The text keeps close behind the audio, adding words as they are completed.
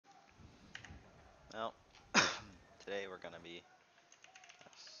Well, today we're gonna be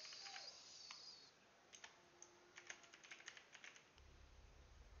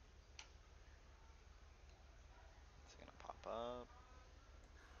it's gonna pop up.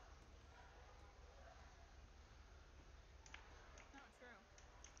 Not true.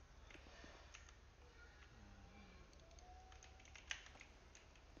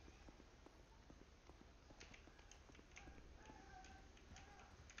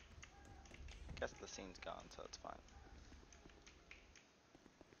 Guess the scene's gone, so it's fine.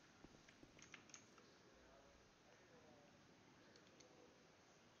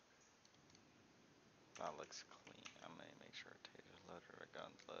 That looks clean. I'm gonna make sure taser's loaded, our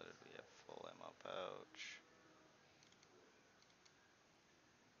guns loaded. We have full ammo pouch.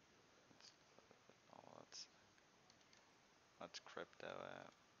 Oh, what's crypto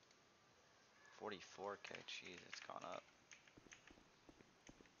at? 44k. Jeez, it's gone up.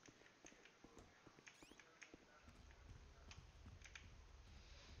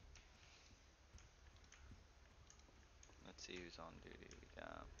 Let's see who's on duty. We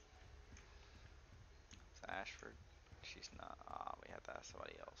got it's Ashford. She's not. Ah, we have to ask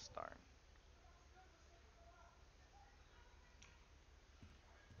somebody else. Darn.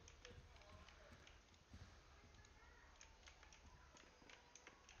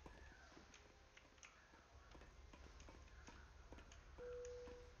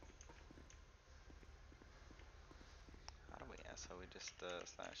 How do we ask? So we just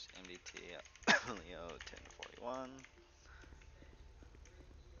slash MDT Leo 1041.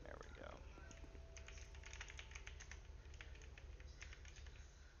 There we go.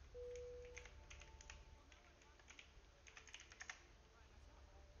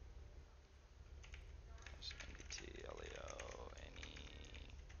 MDT Leo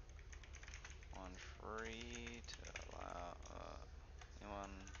anyone free to allow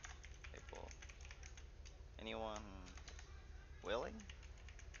anyone able anyone willing?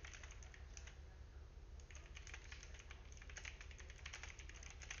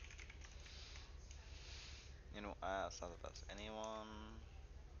 You know, it's not the best. Anyone?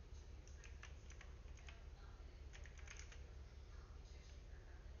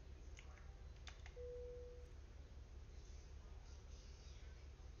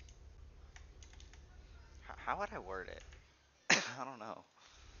 How would I word it? I don't know.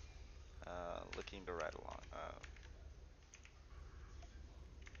 Looking to ride along.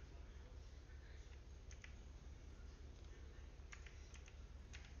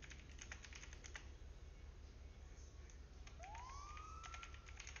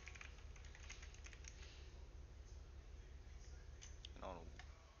 You know,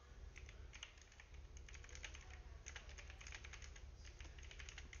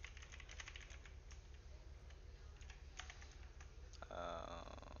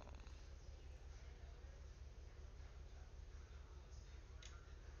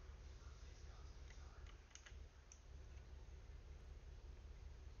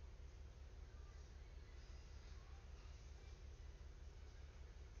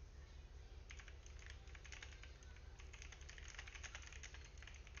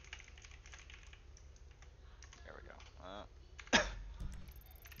 there we go.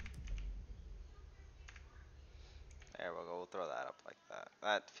 There we go. We'll throw that up like that.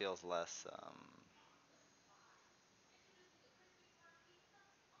 That feels less.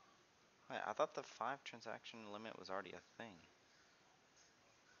 Wait, I thought the 5 transaction limit was already a thing.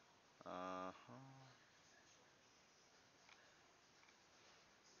 Uh-huh.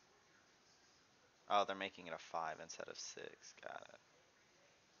 Oh, they're making it a 5 instead of 6. Got it.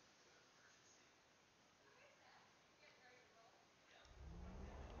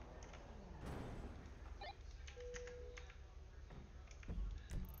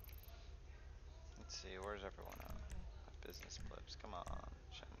 Let's see, where's everyone at? The business blips, come on.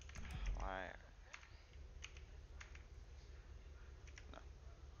 Why? No.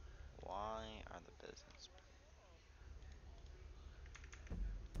 Why are the business?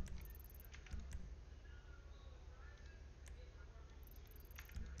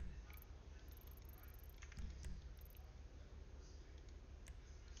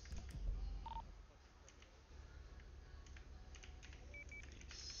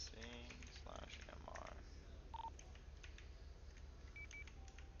 BC/MR.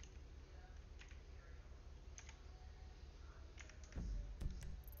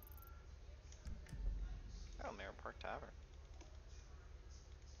 Oh, Mirror Park Tavern.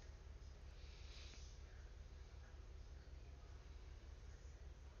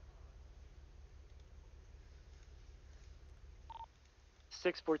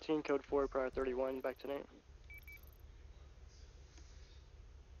 614 code 4 prior 31 back tonight.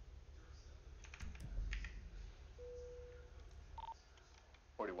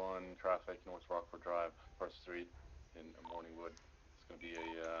 41 traffic, North Rockford Drive, first street in Morningwood. It's going to be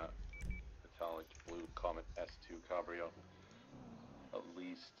a metallic blue Comet S2 Cabrio. At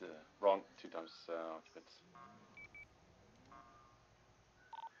least, wrong, 2 times occupants.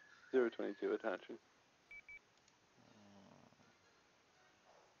 022 attaching.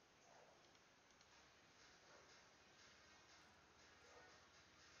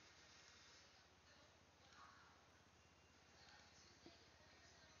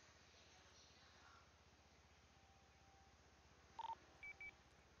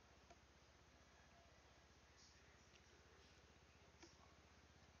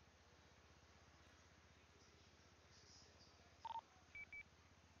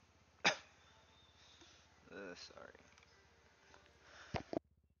 Sorry.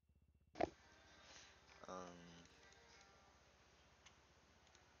 Um,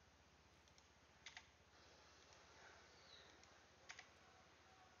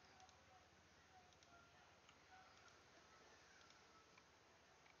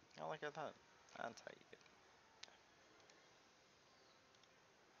 oh, like I thought. That's how you get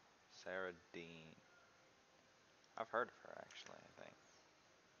Sarah Dean. I've heard of her actually. I think.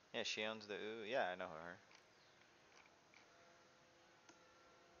 Yeah, she owns the Ooh. Yeah, I know her.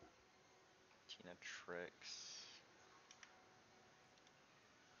 Tina Tricks.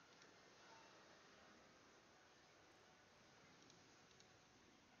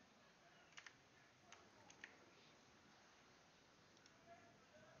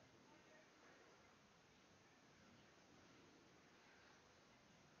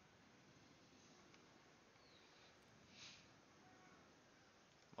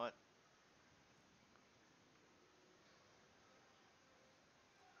 What?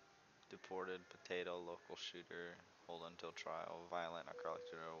 Deported potato local shooter. Hold until trial. Violent narcotic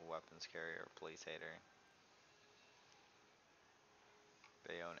shooter. Weapons carrier. Police hater.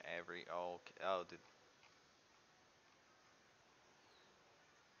 They own every. Oh, oh, dude.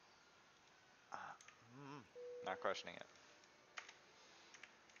 Uh, not questioning it.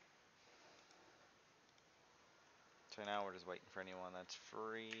 So now we're just waiting for anyone that's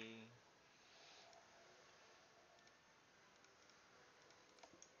free.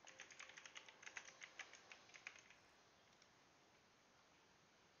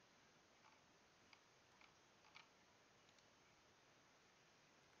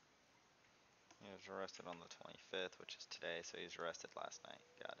 He was arrested on the 25th, which is today, so he's arrested last night.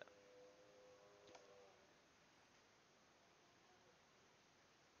 Got it.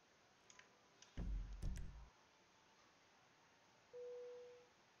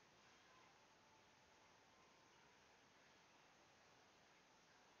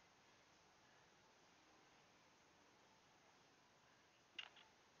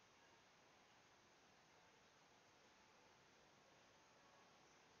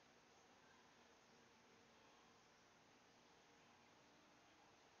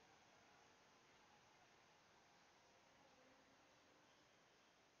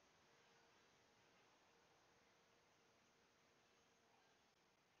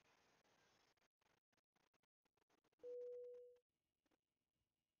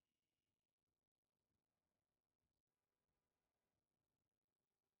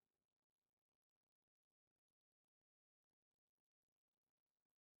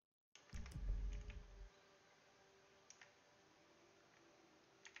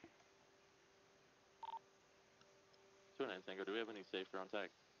 Tango, do we have any safer on tag?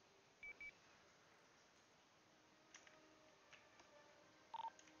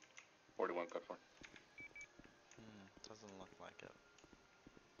 41 cut for. Doesn't look like it.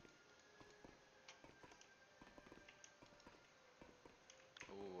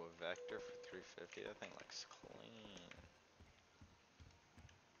 Ooh, a vector for 350. That thing looks clean.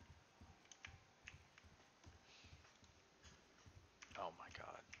 Oh my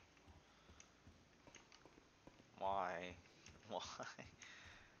god. Why? Why?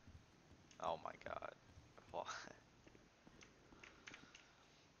 Oh my god. Why?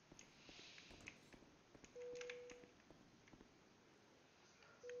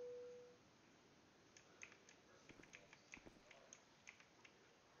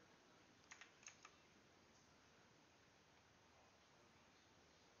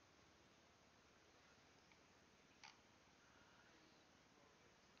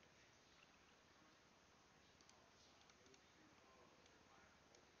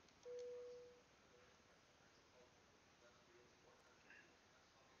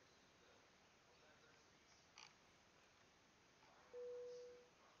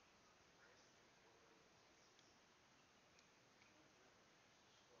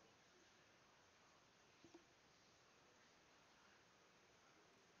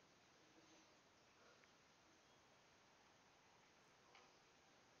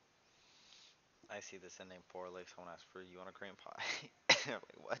 I see this in name 4 like someone asked for you want a cream pie. I'm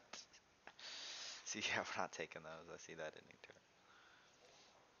like, what? See, yeah, we're not taking those. I see that ending too.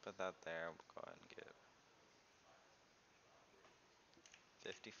 Put that there. We'll go ahead and get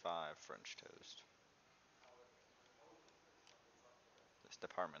 55 French toast. This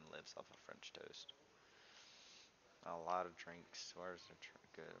department lives off of French toast. A lot of drinks. Where's the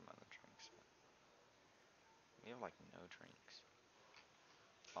good amount of drinks? We have like no drinks.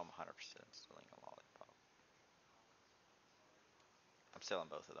 I'm 100% stealing a lollipop. I'm stealing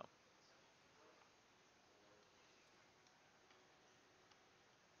both of them.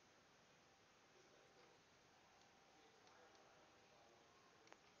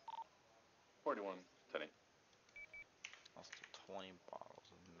 $41.10. I'll steal 20 bottles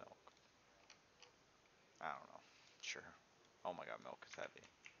of milk. I don't know. Sure. Oh my god, milk is heavy.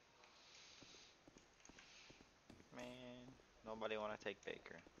 Man, nobody want to take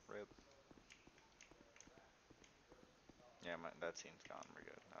Baker. Rip. Yeah, that scene's gone. We're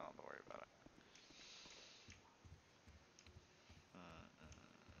good. I don't have to worry about it.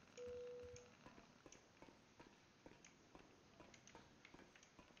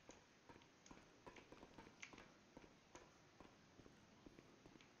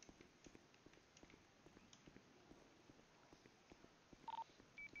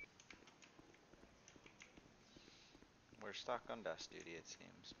 We're stuck on desk duty, it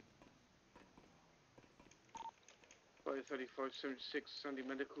seems. 535.76 Sunday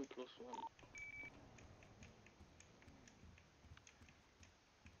medical +1.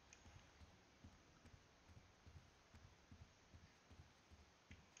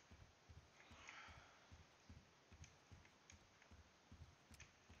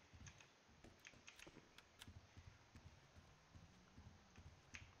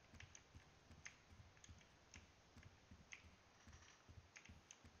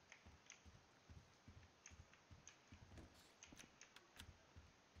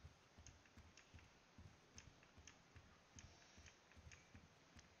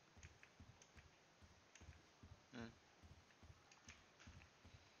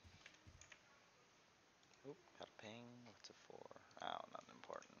 Oop, got a ping. What's it for? Oh, nothing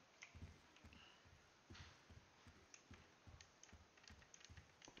important.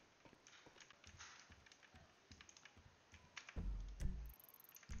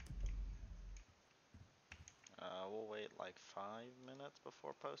 We'll wait like 5 minutes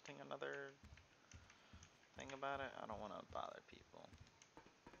before posting another thing about it. I don't want to bother people.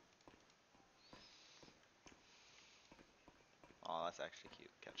 Oh, that's actually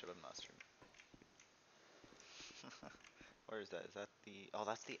cute. Ketchup and mustard. Where is that? Is that the... Oh,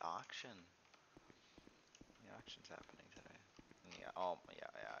 that's the auction. The auction's happening today. Yeah, oh,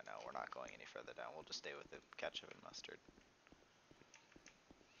 yeah, no, we're not going any further down. We'll just stay with the ketchup and mustard.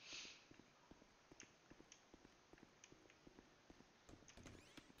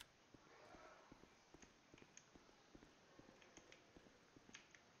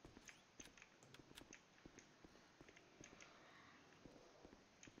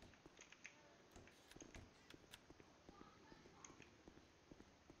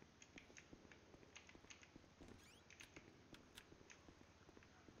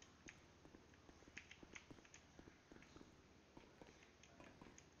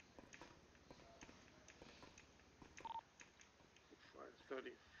 $535.23.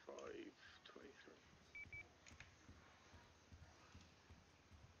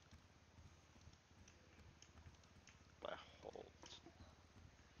 By Holt.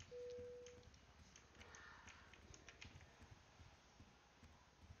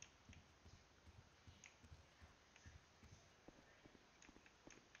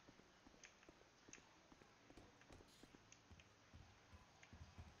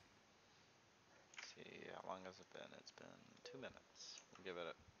 See, how long has it been? It's been 2 minutes. We'll give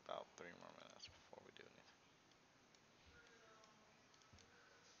it about 3 more minutes before we do anything.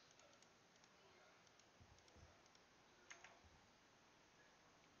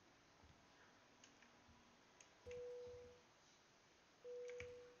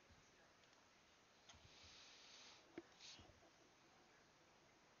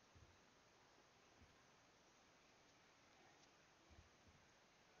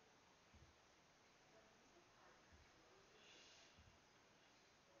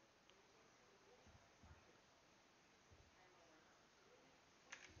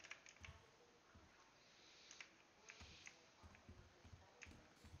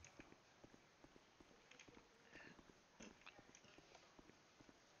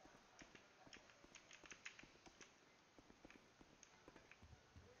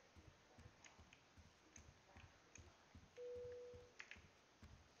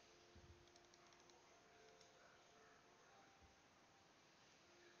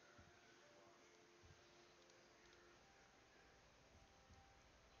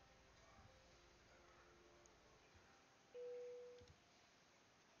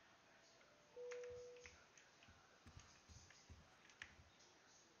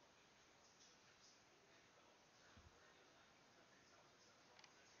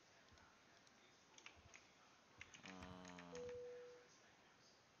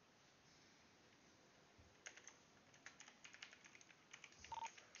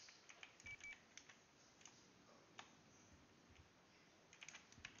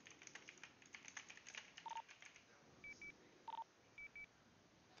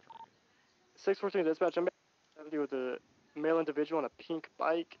 614 dispatch. I'm 70 with a male individual on a pink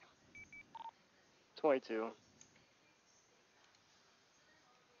bike. 22.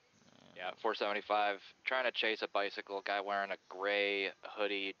 Yeah, 475. Trying to chase a bicycle. Guy wearing a gray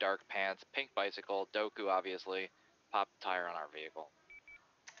hoodie, dark pants, pink bicycle. Doku, obviously. Popped tire on our vehicle.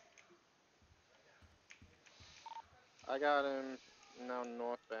 I got him now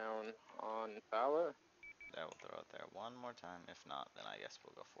northbound on Fowler. Yeah, we'll throw it there one more time. If not, then I guess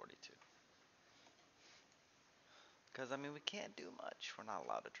we'll go 42. Because, I mean, we can't do much. We're not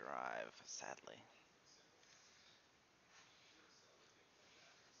allowed to drive, sadly.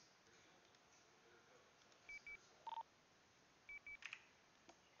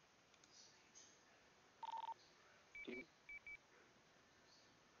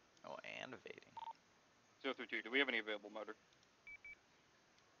 Oh, and evading. 032, do we have any available motor?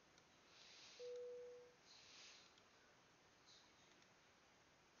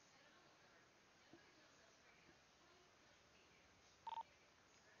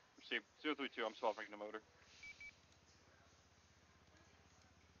 Received. 032, I'm swapping the motor.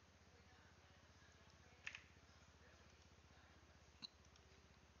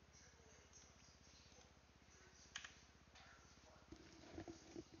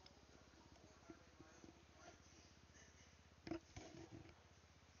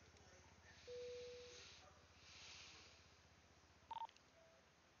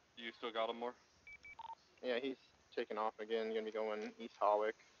 You still got him more? Yeah, he's taking off again. Gonna be going East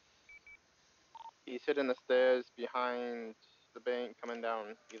Holwick. He's hitting the stairs behind the bank, coming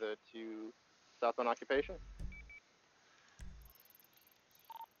down either to southbound occupation,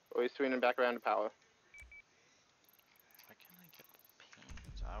 or he's swinging back around to power. Why can't I get the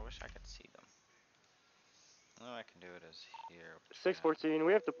pings? I wish I could see them. The only way I can do it is here. 614.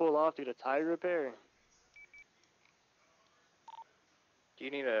 We have to pull off due to tire repair. Do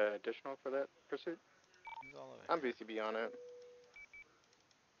you need an additional for that pursuit? He's all over I'm here. BCB on it.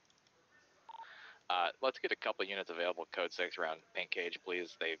 Let's get a couple units available. Code 6 around Pink Cage,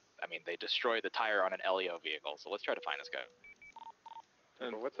 please. They destroyed the tire on an LEO vehicle, so let's try to find this guy.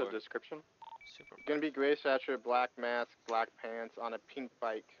 And what's the description? Super. It's gonna be gray sweatshirt, black mask, black pants on a pink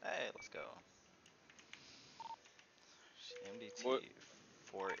bike. Hey, let's go. MDT What?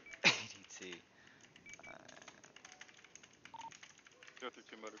 480T.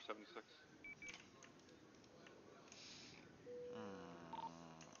 032 motor 76.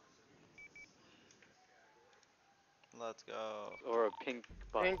 Let's go. Or a pink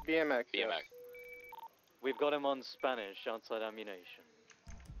bike. Pink BMX, yes. BMX. We've got him on Spanish outside ammunition.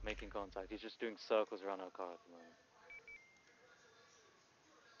 Making contact. He's just doing circles around our car at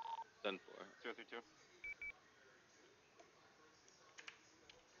the moment. 10-4. 032.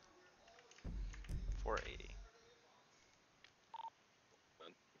 480.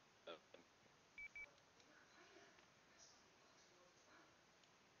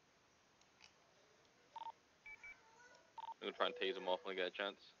 I'm gonna try and tase him off when I get a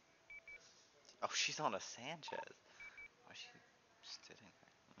chance. Oh, she's on a Sanchez. Why is she sitting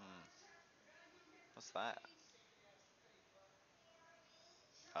there? What's that?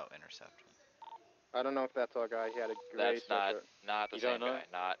 Oh, interception. I don't know if that's our guy. He had a gray That's not sweatshirt. the You same don't know?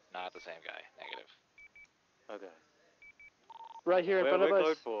 guy. Not the same guy. Negative. Okay. Right here in front of We're us.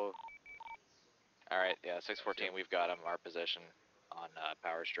 code 4. All right, yeah, 614. We've got him. Our position on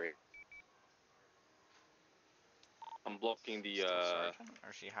Power Street. I'm blocking the Still sergeant? Or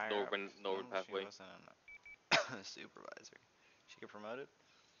is she higher northern up? No, she pathway. wasn't a supervisor. She get promoted?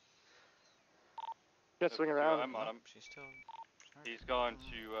 Gonna swing Yeah, around. I'm on him. She's still sergeant. He's gone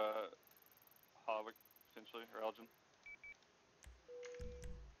to Holwick, potentially, or Elgin.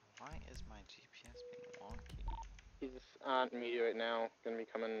 Why is my GPS being wonky? He's on media right now. Gonna be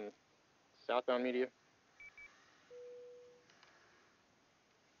coming southbound media.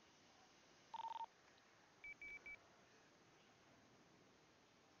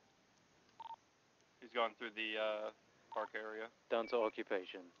 He's gone through the park area. Down to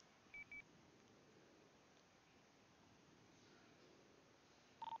occupation.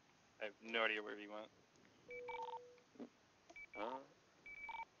 I have no idea where he went.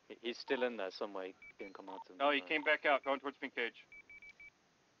 He's still in there somewhere. He didn't come out to No, he came back out, going towards Pink Cage.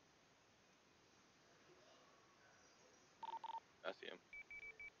 I see him.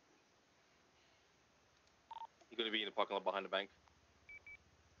 He's gonna be in the parking lot behind the bank.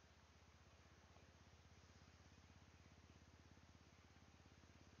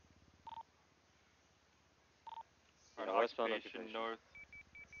 On Yeah, westbound occupation, occupation. north.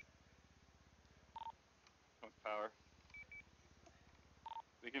 With power.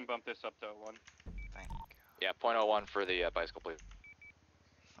 We can bump this up to 1. Thank God. Yeah, .01 for the bicycle, please.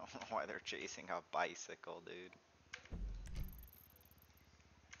 don't know why they're chasing a bicycle, dude.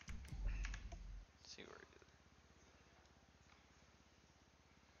 Let's see where he is.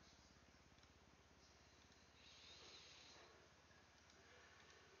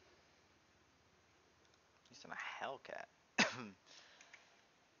 He's in a Hellcat.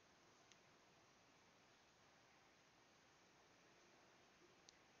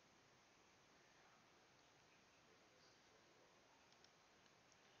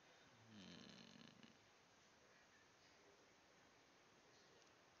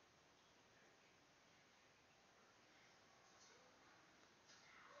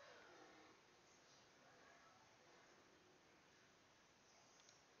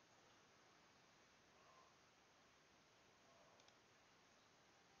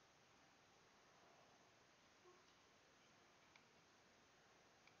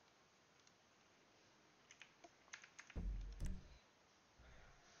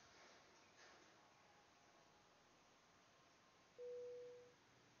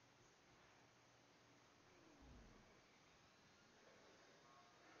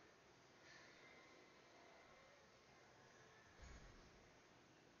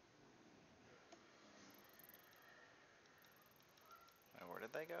 Where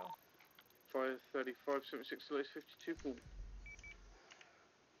did they go? 535, 76, 52. Cool.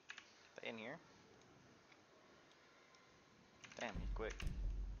 They in here? Damn, he's quick.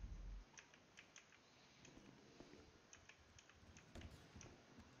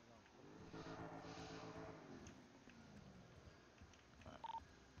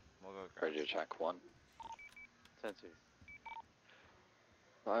 We'll go grab Radio check 1. 10-2.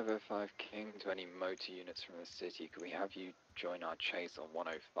 505 King to any motor units from the city. Could we have you join our chase on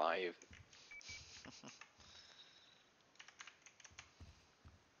 105?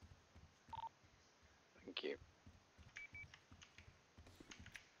 Thank you.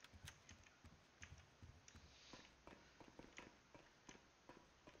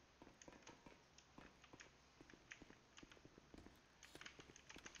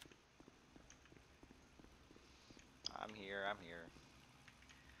 I'm here, I'm here.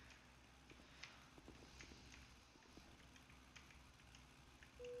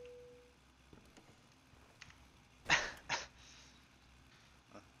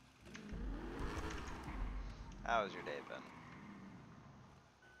 How was your day, Ben?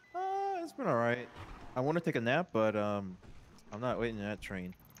 It's been alright. I want to take a nap, but I'm not waiting in that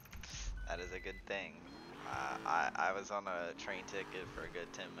train. That is a good thing. I was on a train ticket for a good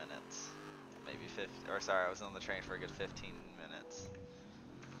 10 minutes. Maybe 50, or sorry, I was on the train for a good 15 minutes.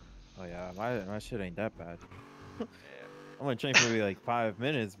 Oh yeah, my shit ain't that bad. Yeah. I'm on the train for maybe like 5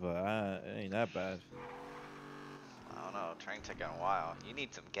 minutes, but it ain't that bad. I don't know, train took a while. You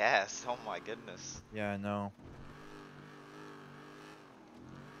need some gas, oh my goodness. Yeah, I know.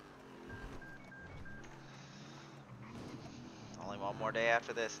 Only one more day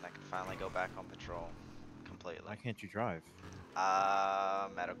after this and I can finally go back on patrol. Completely. Why can't you drive?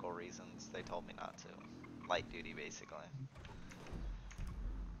 Medical reasons. They told me not to. Light duty, basically.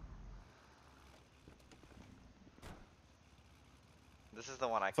 This is the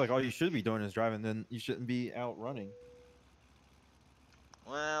one I It's like all you should be doing is driving, then you shouldn't be out running.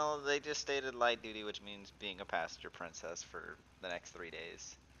 Well, they just stated light duty, which means being a passenger princess for the next 3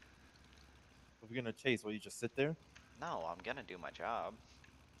 days. If you're gonna chase, will you just sit there? No, I'm gonna do my job.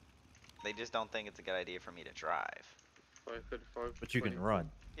 They just don't think it's a good idea for me to drive. 535. But you can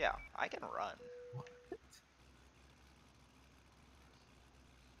run. Yeah, I can run.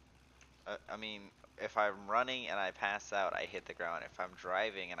 I mean, if I'm running and I pass out, I hit the ground. If I'm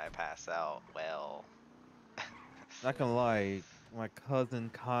driving and I pass out, well... Not gonna lie, my cousin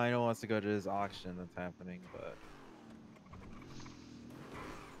kinda wants to go to this auction that's happening, but...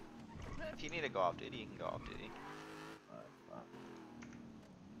 If you need to go off duty, you can go off duty.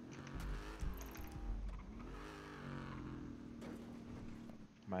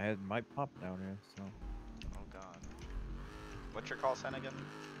 My head might pop down here, so... Oh god. What's your call sign again?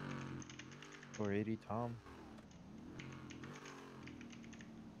 480 Tom.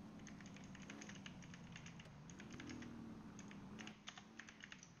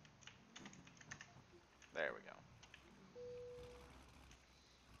 There we go.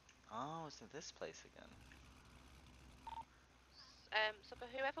 Oh, is it this place again? So for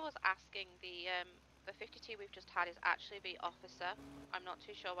whoever was asking, the 52 we've just had is actually the officer. I'm not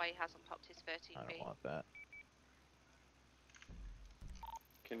too sure why he hasn't popped his 13B. I don't want that.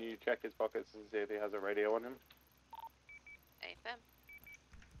 Can you check his pockets and see if he has a radio on him? Affirm.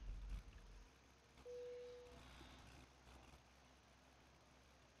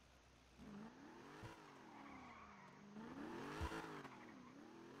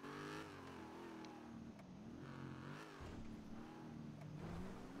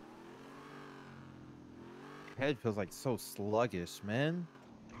 head feels like so sluggish, man.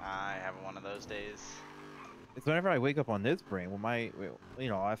 I have one of those days. It's whenever I wake up on this brain, when I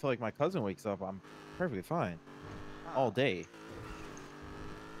feel like my cousin wakes up, I'm perfectly fine all Huh, day.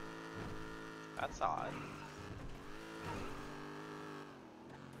 that's odd.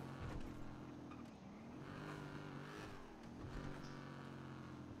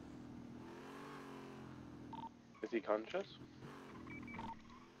 Is he conscious?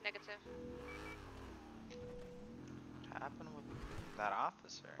 Negative. What happened with that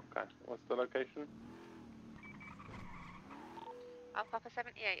officer? Okay. What's the location? I'll pop a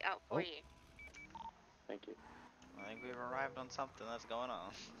 78 out for Oh. you. Thank you. I think we've arrived on something that's going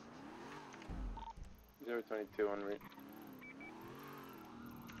on. 022 en route.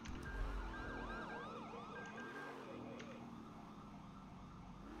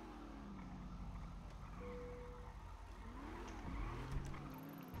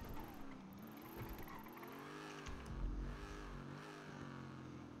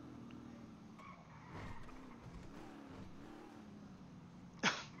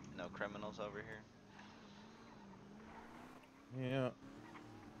 No criminals over here. Yeah.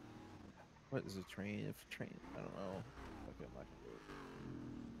 What is a train? If train, I don't know. Okay, I'm not gonna do it.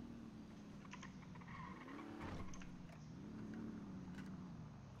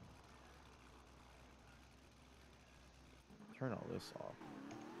 Turn all this off.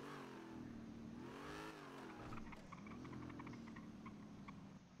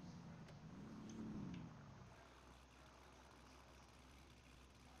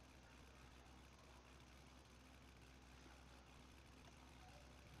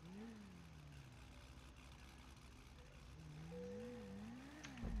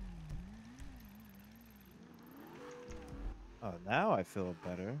 Oh, now I feel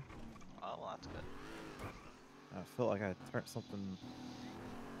better. Oh, well, that's good. I feel like I turned something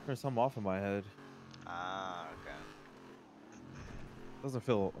off in my head. Ah, okay. Doesn't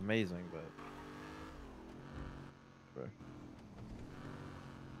feel amazing, but.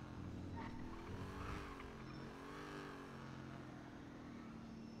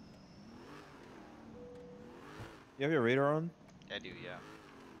 You have your radar on? I do, yeah.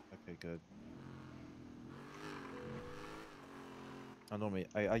 Okay, good.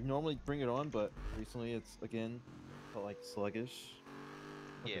 I normally bring it on, but recently it's again felt like sluggish.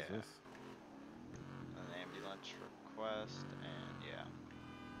 What is Yeah. this? An ambulance request, and yeah.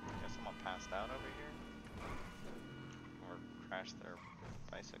 Guess someone passed out over here? Or crashed their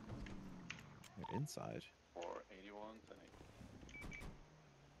bicycle? You're inside. Or 81 and 8.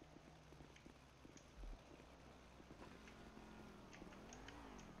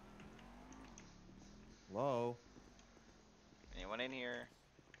 Hello? Anyone in here?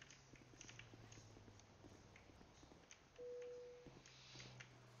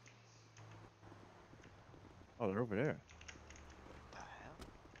 Oh, they're over there. The hell?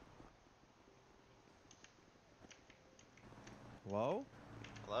 Hello?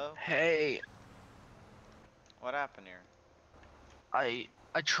 Hello? Hey, What happened here? I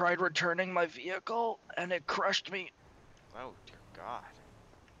tried returning my vehicle and it crushed me. Oh, dear God.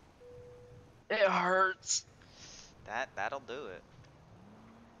 It hurts. That'll do it.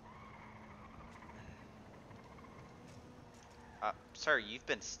 Sir, you've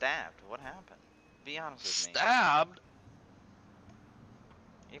been stabbed. What happened? Be honest with me. Stabbed?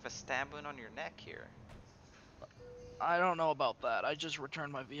 You have a stab wound on your neck here. I don't know about that. I just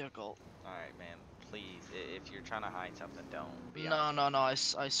returned my vehicle. Alright, man. Please, if you're trying to hide something, don't. Be No, honest. no, no.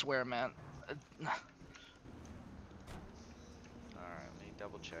 I swear, man. Alright, let me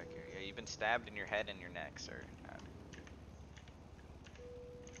double check here. Yeah, you've been stabbed in your head and your neck, sir.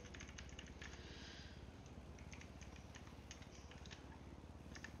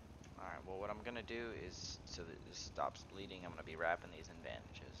 Alright, well, what I'm gonna do is, so that this stops bleeding, I'm gonna be wrapping these in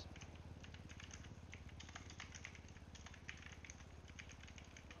bandages.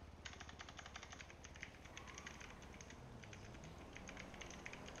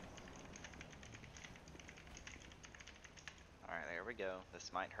 Alright, there we go.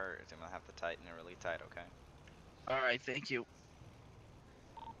 This might hurt. I'm gonna have to tighten it really tight, okay? Alright, thank you.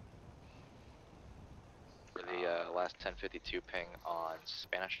 For the last 1052 ping on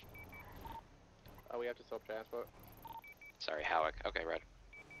Spanish. We have to self-transport. Sorry, Howick. Okay, right.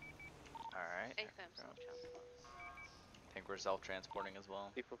 Alright. Affirm self-transport. I think we're self-transporting as well.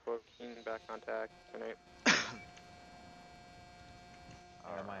 C414, back contact, 10-8. Yeah,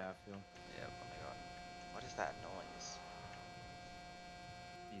 I might have to. Yeah, let me go. What is that noise?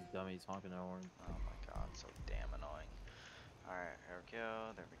 These dummies honking their horn. Oh my god, so damn annoying. Alright, here we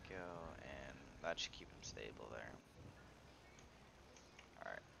go, there we go, and that should keep him stable there.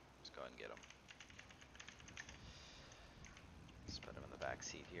 Alright, let's go ahead and get him. back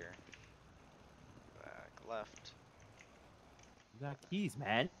seat here. Back left. You got keys,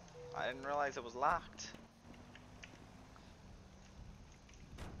 man. I didn't realize it was locked.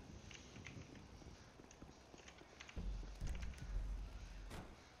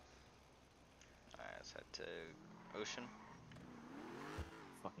 Alright, let's head to Ocean.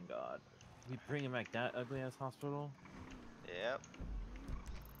 Fucking god. We bring him back that ugly ass hospital? Yep.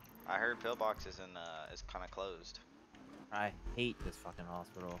 I heard pillbox is kind of closed. I hate this fucking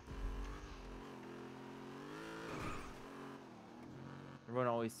hospital. Everyone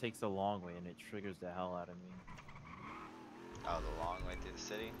always takes the long way and it triggers the hell out of me. Oh, the long way through the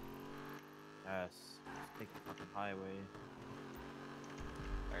city? Yes. Just take the fucking highway.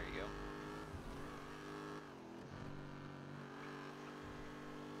 There you go.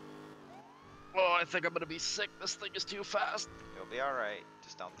 Oh, I think I'm gonna be sick. This thing is too fast. You'll be alright.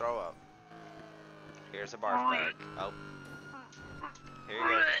 Just don't throw up. Here's a barf bag. Oh. Here you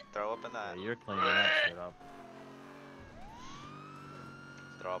go. Throw up in that. Yeah, you're cleaning that shit up.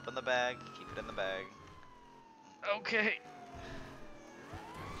 Throw up in the bag. Keep it in the bag. Okay.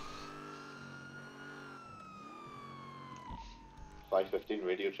 $515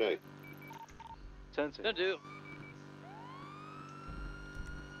 radio check. 10 Gonna do.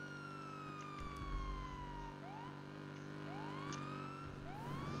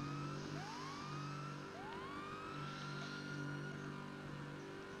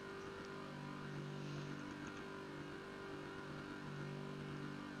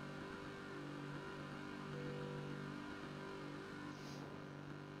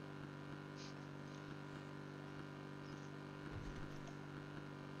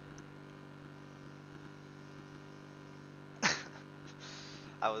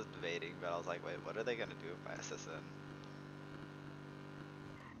 I was debating, but I was like, wait, what are they gonna do with my SSN?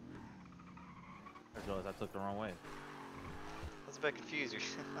 I just realized I took the wrong way. I was a bit confused.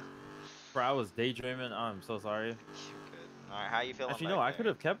 Bro, I was daydreaming. I'm so sorry. You're good. Alright, how you feeling? Actually, back no, I there? could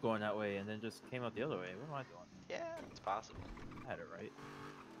have kept going that way and then just came out the other way. What am I doing? Yeah, it's possible. I had it right.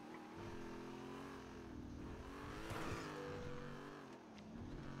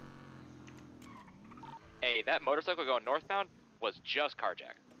 Hey, that motorcycle going northbound was just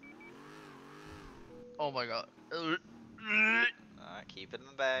carjacked. Oh my god. Alright, keep it in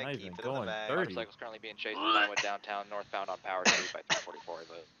the bag. Not Keep even it in the going bag. 30. Motorcycle's currently being chased in Glenwood downtown, northbound on Power Street by 344.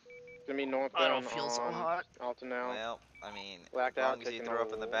 It's gonna be I northbound don't feel so on hot. Alta now. Well, I mean, Blacked as long out, as you taking throw a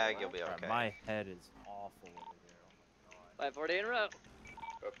up in the bag, you'll be Bro, okay. my head is awful over there. Oh my god. 548 en route.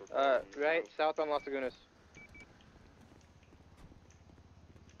 Right south on Las Lagunas.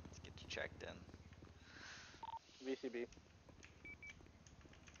 Let's get you checked in. VCB.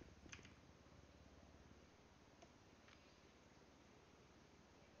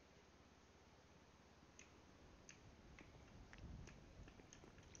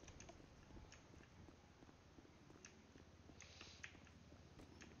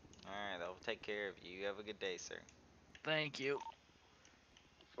 Alright, they'll take care of you. You have a good day, sir. Thank you.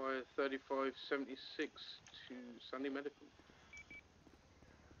 53576 to Sunday Medical.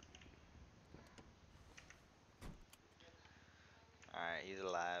 Alright, he's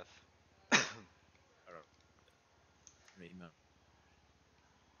alive. Email.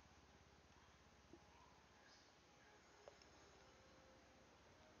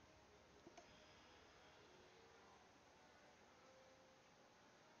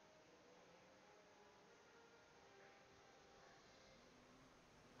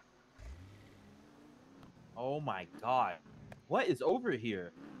 Oh my god. What is over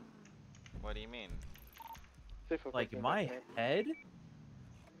here? What do you mean? Like my head?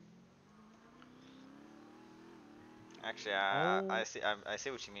 Actually, Oh. I see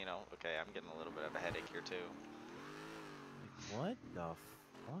what you mean. Oh, okay, I'm getting a little bit of a headache here too. What the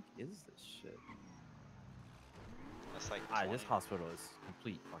fuck is this shit? That's like This 20. hospital is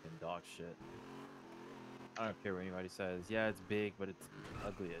complete fucking dog shit. I don't care what anybody says. Yeah, it's big, but it's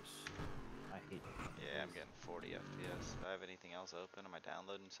ugly as shit. I hate it. Yeah, I'm getting 40 FPS. Do I have anything else open? Am I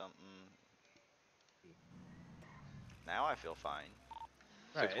downloading something? Now I feel fine.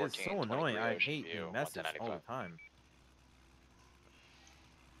 Right, it's 614, so annoying. 23 I Ocean hate View, being messaged all 1095. the time.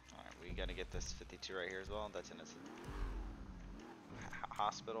 Alright, we gonna get this 52 right here as well. That's in his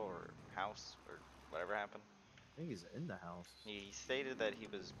hospital or house or whatever happened. I think he's in the house. He stated that he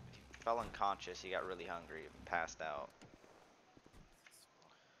fell unconscious. He got really hungry and passed out.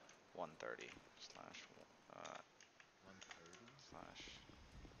 130 slash 130. slash.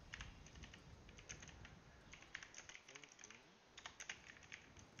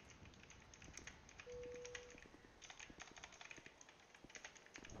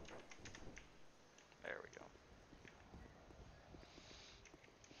 There we go.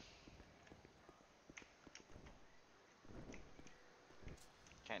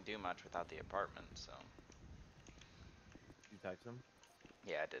 do much without the apartment, so. You text him?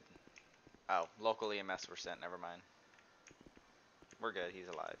 Yeah, I did. Oh, local EMS were sent, never mind. We're good, he's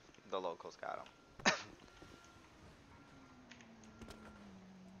alive. The locals got him.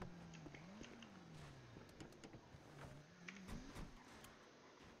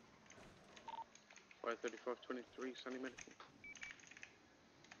 53523, Sunny Medical.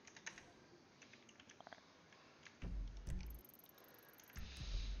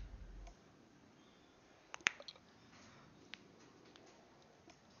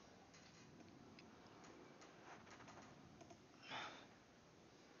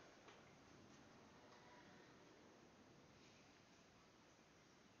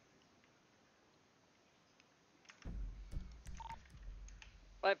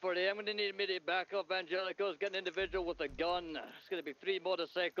 I'm going to need immediate backup. Angelico's got an individual with a gun. It's going to be 3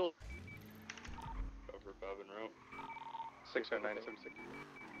 motorcycles. Cover Bob and route. 60976.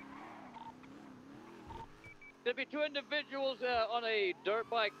 There'll be 2 individuals on a dirt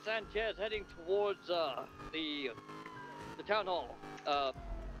bike Sanchez heading towards the town hall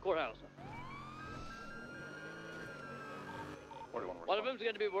courthouse. 41 One of them's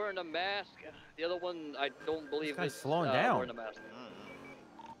going to be wearing a mask. The other one, I don't believe guy's is slowing down. wearing a mask.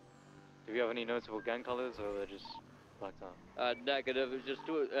 Do we have any noticeable gang colors, or they're just blacked out? Negative. It's just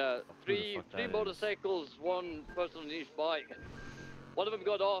three fuck that is. motorcycles, 1 person on each bike. One of them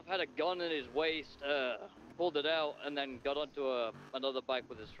got off, had a gun in his waist, pulled it out, and then got onto another bike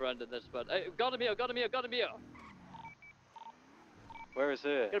with his friend in this. But hey, got him here. Where is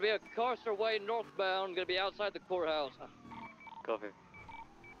it? Gonna be a Carcer Way northbound. Gonna be outside the courthouse. Copy.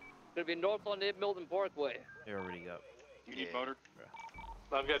 Gonna be north on the Milton Parkway. They already got. You need motor?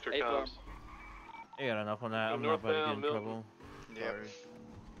 I've got your A-farm. comms. I got enough on that. Go I'm not about to get in northbound, Milton. trouble. Yep. Sorry.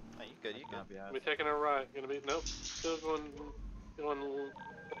 Hey, you good, you good. Gonna be taking a right. Gonna be, nope, still going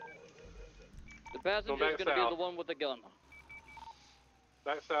The passenger's back gonna south. be the one with the gun.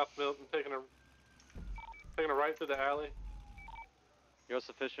 back south Milton, taking a right through the alley. You're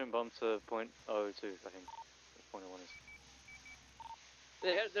sufficient, bump to .02, I think. That's .01 is.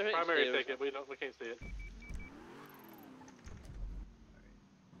 They're hitting Primary stairs. ticket, we can't see it.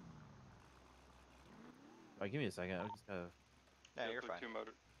 Alright, give me a second. I just gotta. Yeah, you're fine. 2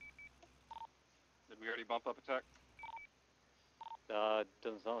 motor. Did we already bump up attack?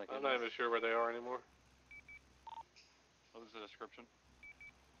 Doesn't sound like it. I'm not even sure where they are anymore. What was the description?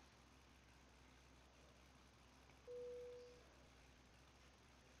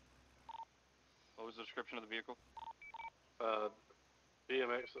 What was the description of the vehicle?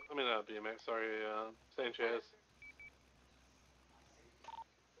 Sanchez.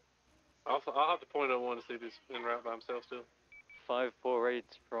 I'll have to .01 to see if he's en route by himself still. 548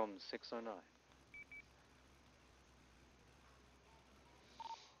 from 609.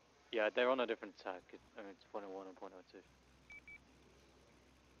 Yeah, they're on a different tack. I mean, it's .01 and .02.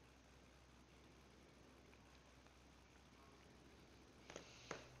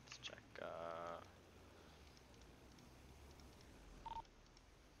 Let's check.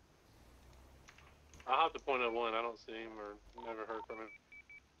 I'll have to .01. I don't see him or never heard from him.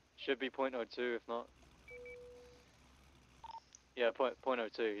 Should be .02 if not. Yeah,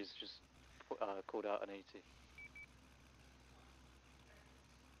 .02. He's just called out an 80.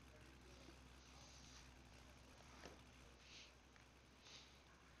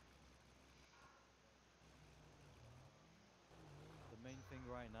 The main thing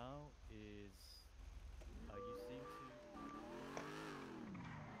right now is you seem to.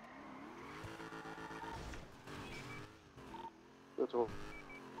 That's all.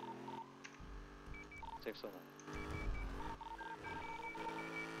 609.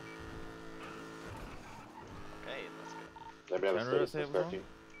 Okay, let's go. Maybe I General was say it was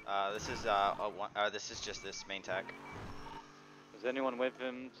on? This is just this main tag. Is anyone with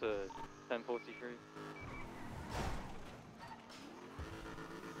him to 1043?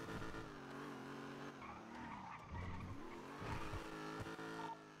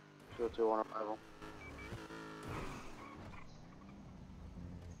 Show 2 on arrival.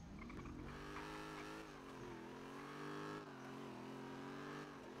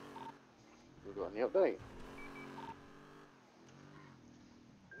 We've got any update?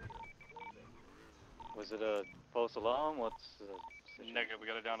 Was it a false alarm? What's the situation? Negative, we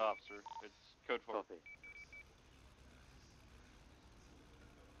got a downed officer. It's code 4. Copy.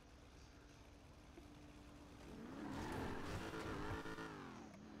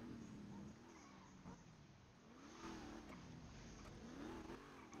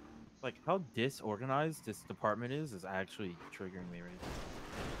 Like, how disorganized this department is actually triggering me right now.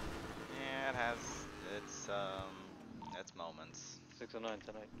 Yeah, it has its moments. 609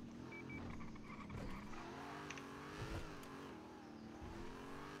 tonight.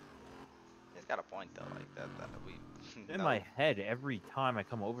 He's got a point though, like that we In know. my head every time I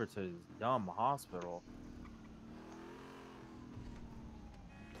come over to this dumb hospital.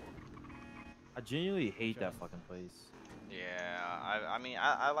 I genuinely hate that fucking place. Yeah, I mean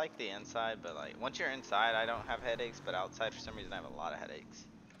I like the inside, but like once you're inside I don't have headaches, but outside for some reason I have a lot of headaches.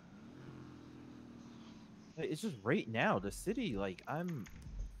 It's just right now the city, like I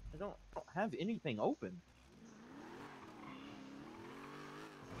don't have anything open.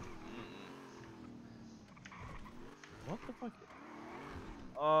 What the fuck?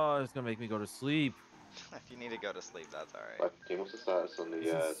 Oh, it's gonna make me go to sleep. If you need to go to sleep, that's alright. But Tim, what's the status on the This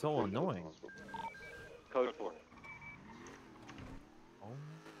is so situation with the annoying. hospital? Code 4. Oh.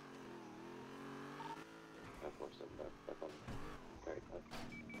 Of course, back on. Very good.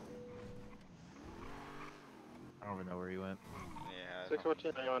 I don't even know where he went. Yeah.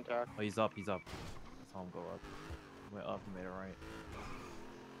 614, are you on tack? Oh, he's up. I saw him go up. He went up and made it right.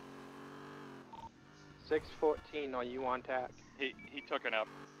 614, are you on tack? He took an up.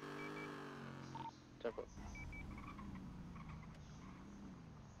 10 foot.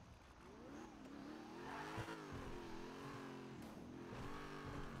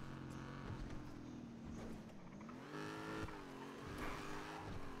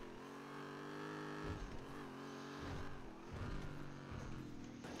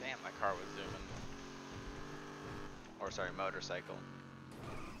 Damn, my car was zooming. Or sorry, motorcycle.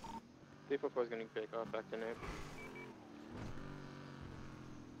 344 is gonna take off back to Nate.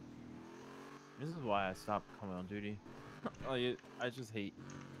 This is why I stopped coming on duty. Oh, yeah, I just hate.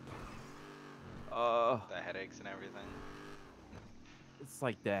 The headaches and everything. It's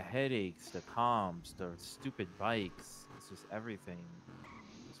like the headaches, the comms, the stupid bikes. It's just everything.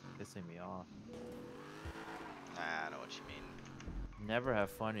 Just pissing me off. Nah, I know what you mean. Never have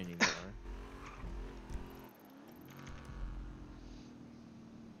fun anymore.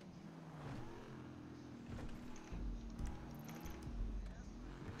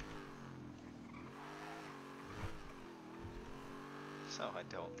 So I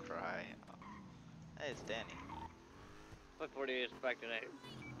don't cry. Hey, it's Danny. 548 is back to Nate.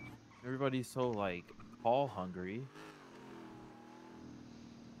 Everybody's so like call hungry.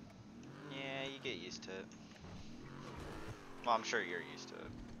 Yeah, you get used to it. Well, I'm sure you're used to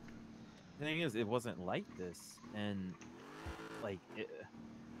it. The thing is, it wasn't like this, and like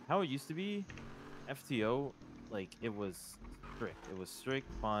how it used to be, FTO, like it was strict. It was strict,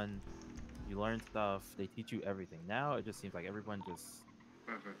 fun. You learn stuff. They teach you everything. Now it just seems like everyone just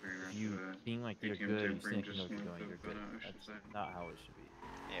you being like you're good. You think you know what you're doing. You're good. That's not how it should be.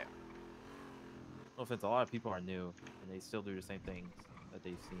 Yeah. No offense, a lot of people are new and they still do the same things that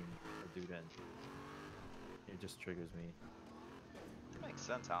they've seen a dude in. It just triggers me. It makes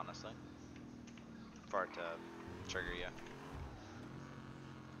sense, honestly. For it to trigger you.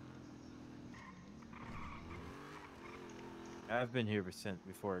 I've been here since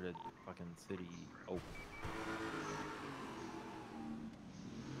before the fucking city opened.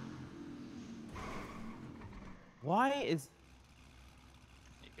 Why is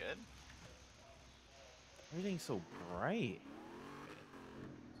You good? everything so bright?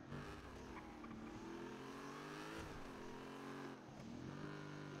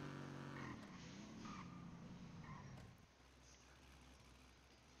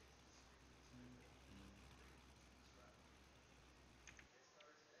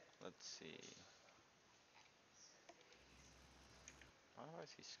 Let's see. Why do I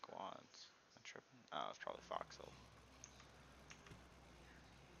see squads? Am I tripping? Oh, it's probably Foxhole.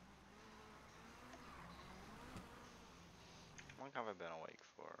 How long have I been awake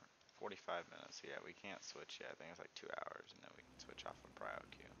for? 45 minutes. Yeah, we can't switch yet. I think it's like 2 hours, and then we can switch off on Prio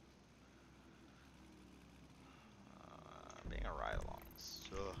Q. Being a ride along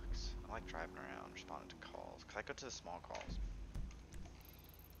sucks. I like driving around, responding to calls, because I go to the small calls.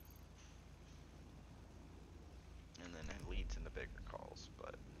 And then it leads into bigger calls,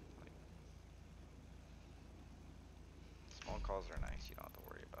 but like small calls are nice, you don't have to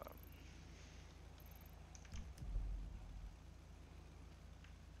worry about them.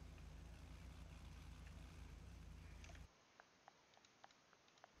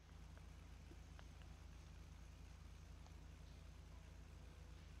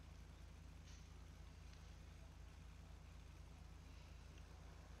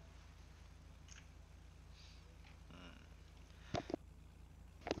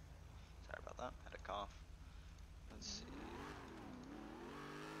 Sorry about that, had a cough. Let's see.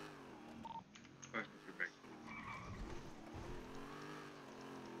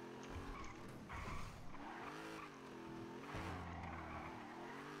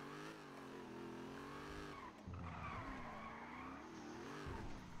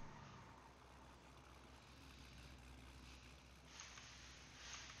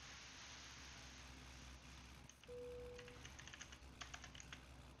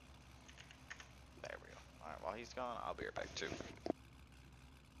 he's gone, I'll be right back too.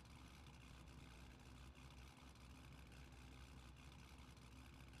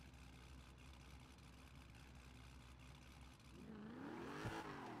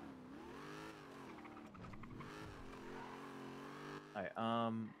 Alright,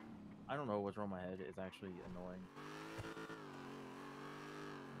 I don't know what's wrong with my head. It's actually annoying.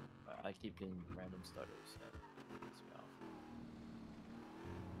 I keep getting random stutters and it pisses me off.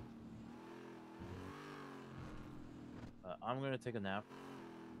 I'm gonna take a nap.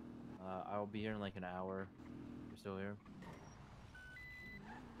 I'll be here in like an hour. You're still here?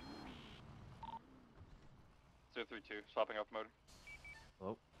 032, swapping off mode.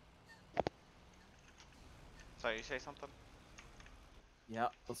 Hello? Sorry, you say something? Yeah,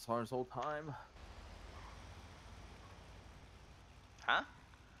 let's start this whole time. Huh?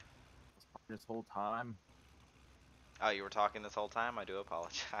 This whole time. Oh, you were talking this whole time? I do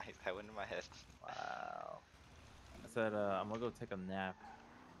apologize. That went in my head. Wow. I said I'm gonna go take a nap.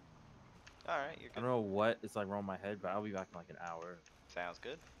 Alright, you're I good. don't know what is like wrong with my head, but I'll be back in like an hour. Sounds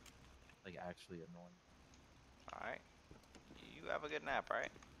good. Like actually annoying. Alright. You have a good nap,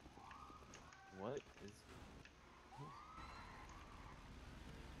 right? What is...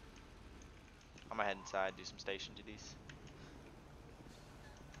 I'm gonna head inside, do some station duties.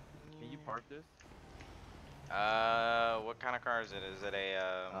 Can you park this? What kind of car is it? Is it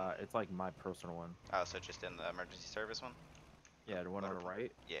a, it's like my personal one. Oh, so just in the emergency service one? Yeah, the one on the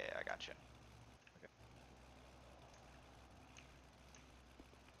right? Yeah, I got you. Okay.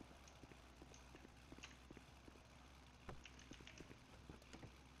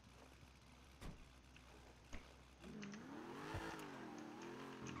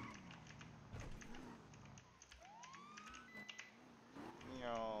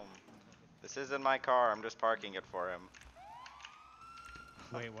 This isn't my car, I'm just parking it for him.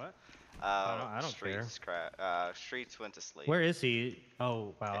 Wait, what? I don't care. Streets went to sleep. Where is he?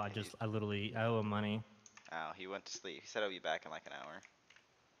 Oh, wow, I owe him money. Oh, he went to sleep. He said he'll be back in like an hour.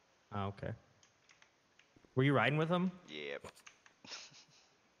 Oh, okay. Were you riding with him? Yep.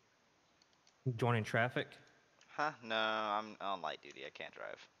 Joining traffic? Huh? No, I'm on light duty. I can't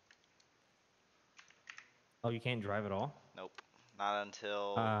drive. Oh, you can't drive at all? Nope. Not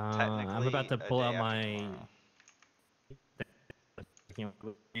until I'm technically about to a pull day out after my...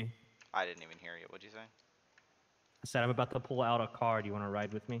 tomorrow. I didn't even hear you. What'd you say? I said I'm about to pull out a car. Do you want to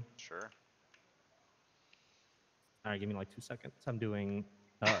ride with me? Sure. All right, give me like 2 seconds. I'm doing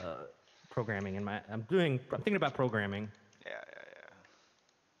programming in my... I'm thinking about programming. Yeah.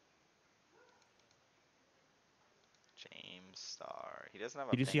 James Starr. He doesn't have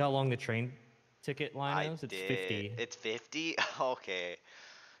a Did you see pink. how long the train ticket line is? It's did. 50. It's 50? Okay.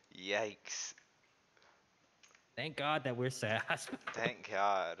 Yikes. Thank God that we're sad. Thank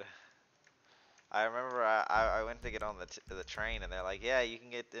God. I remember I went to get on the train and they're like, yeah, you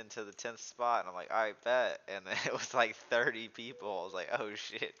can get into the 10th spot. And I'm like, I bet. And then it was like 30 people. I was like, oh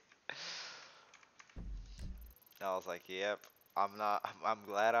shit. I was like, yep. I'm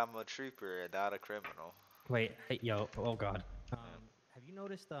glad I'm a trooper and not a criminal. Wait, hey, yo, oh God. Have you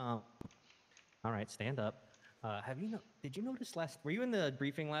noticed, all right, stand up. Did you notice were you in the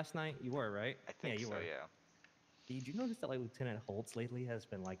briefing last night? You were, right? I think you so, were. yeah. Did you notice that like Lieutenant Holtz lately has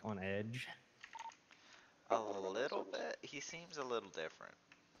been like on edge? A little bit. He seems a little different.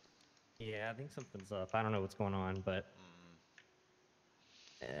 Yeah, I think something's up. I don't know what's going on, but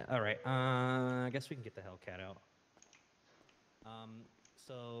all right. I guess we can get the Hellcat out.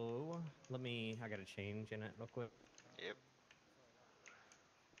 So I gotta change in it real quick. Yep.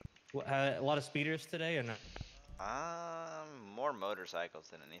 A lot of speeders today, or no? More motorcycles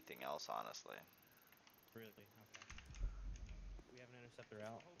than anything else, honestly. Really? Okay. We have an interceptor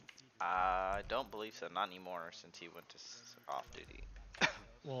out. I don't believe so. Not anymore since he went to off duty.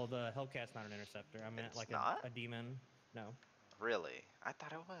 Well, the Hellcat's not an interceptor. I meant It's like not? a demon. No. Really? I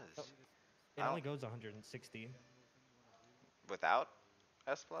thought it was. It only goes 160. Without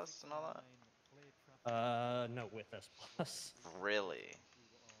S plus and all that? No, with S plus. Really?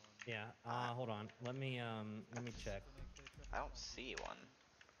 Yeah. Hold on. Let me check. I don't see one.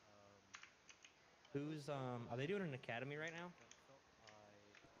 Who's Are they doing an academy right now?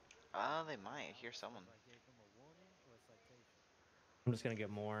 They might. I hear someone. I'm just gonna get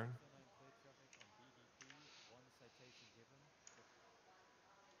more.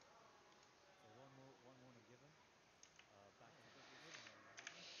 Well,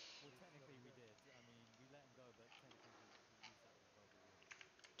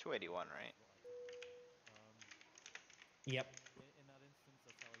 281, right? Yep.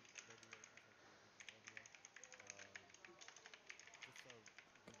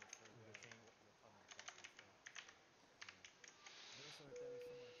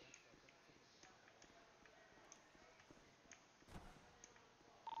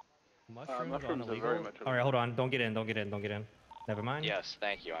 Mushrooms, mushrooms are illegal. very much All right, hold on. Don't get in. Don't get in. Don't get in. Never mind. Yes,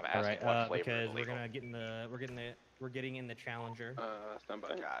 thank you. I'm All asking right, what flavor because is we're illegal. gonna get in the we're getting in the Challenger. Stand by.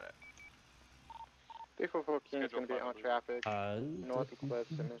 Got it. 3414 is going to be on traffic north of Cliffs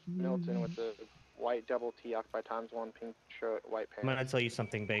and Milton with the white double T occupied ×1 pink shirt, white I'm gonna pants. tell you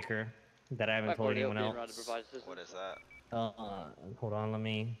something, Baker, that I haven't told anyone else. What is that? Hold on, let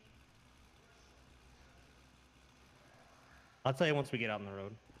me. I'll tell you once we get out on the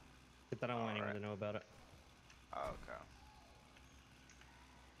road. Because I don't want anyone to know about it. Okay.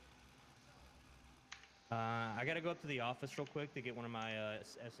 I gotta go up to the office real quick to get one of my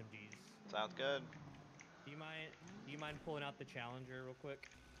SMGs. Sounds good. Do you mind pulling out the Challenger real quick?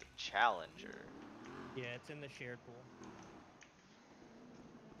 The Challenger. Yeah, it's in the shared pool.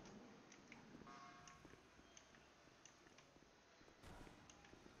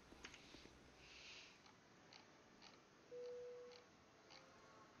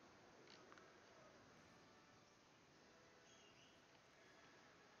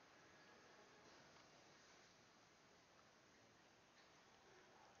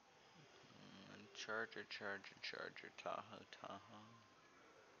 Charger, Tahoe, Tahoe.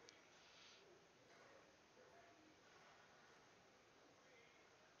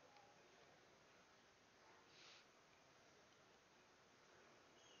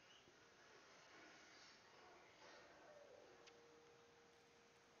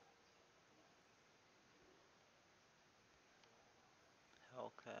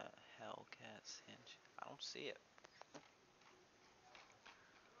 Hellcat, Cinch. I don't see it.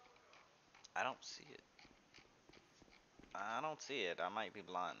 I don't see it. I don't see it. I might be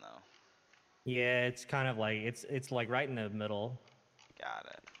blind though. Yeah, it's kind of like it's like right in the middle. Got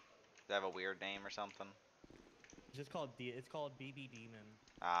it. Does it have a weird name or something? It's just called it's called BB Demon.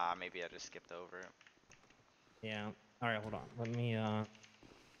 Maybe I just skipped over it. Yeah. All right, hold on. Let me. All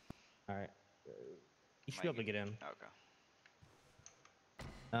right. You should be able to get in. Okay.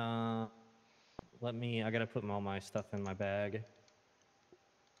 Let me. I gotta put all my stuff in my bag.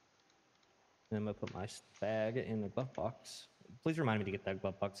 And I'm gonna put my bag in the glove box. Please remind me to get that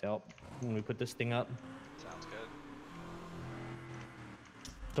glove box out when we put this thing up. Sounds good.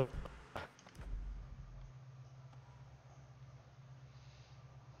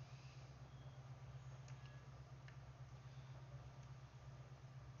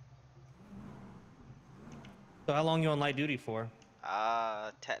 So, how long you on light duty for?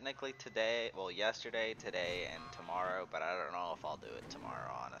 Technically today, well, yesterday, today, and tomorrow, but I don't know if I'll do it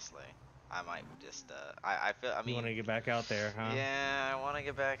tomorrow, honestly. I might just, I feel, I mean... You want to get back out there, huh? Yeah, I want to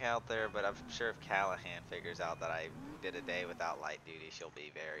get back out there, but I'm sure if Callahan figures out that I did a day without light duty, she'll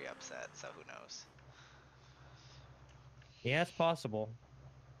be very upset, so who knows. Yeah, it's possible.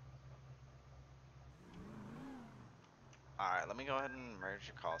 Alright, let me go ahead and merge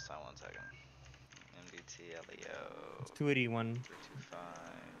your call sign 1 second. MDT LEO. It's 281. 325.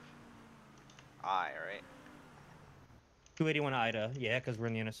 I, right? 281 Ida. Yeah, because we're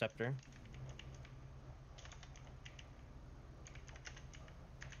in the interceptor.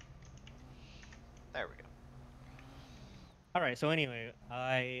 There we go. All right. So anyway,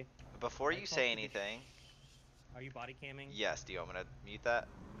 Before you say anything, are you body camming? yes. Do you want me to mute that?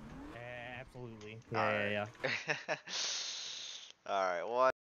 Absolutely. All Yeah. right. All right.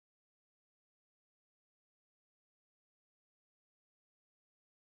 What?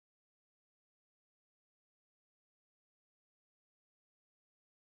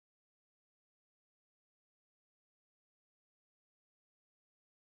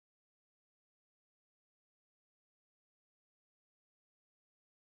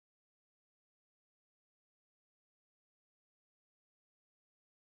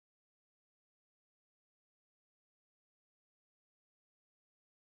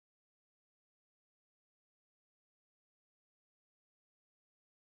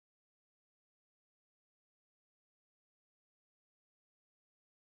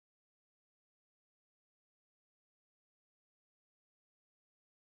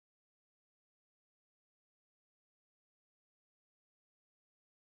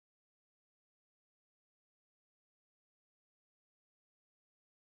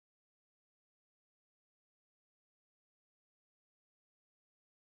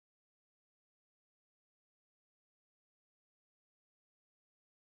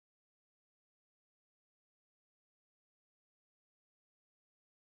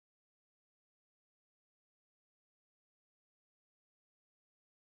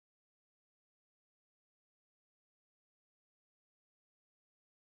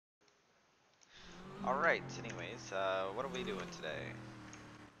 All right. Anyways, what are we doing today?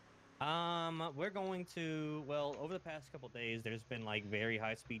 We're going to, well, over the past couple days, there's been like very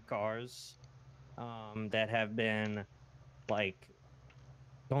high speed cars, that have been like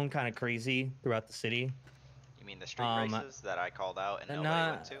going kind of crazy throughout the city. You mean the street races that I called out and nobody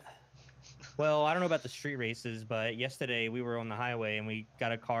Not, went to? well, I don't know about the street races, but yesterday we were on the highway and we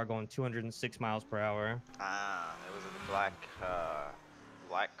got a car going 206 miles per hour. Ah, it was a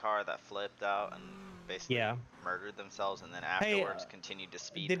black car that flipped out and basically Yeah. murdered themselves, and then Hey, afterwards continued to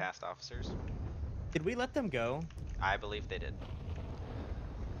speed did- past officers. Did we let them go? I believe they did.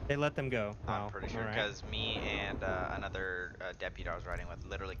 They let them go. I'm Wow. pretty sure, All right. because me and another deputy I was riding with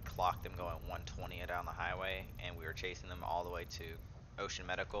literally clocked them going 120 down the highway, and we were chasing them all the way to Ocean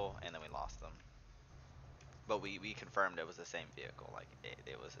Medical, and then we lost them. But we confirmed it was the same vehicle, like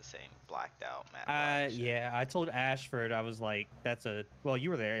it was the same blacked out matte black shit. Yeah, I told Ashford, I was like, well, you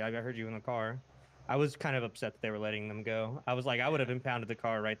were there. I heard you in the car. I was kind of upset that they were letting them go. I was like, I would have impounded the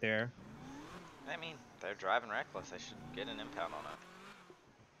car right there. I mean, they're driving reckless. They should get an impound on it.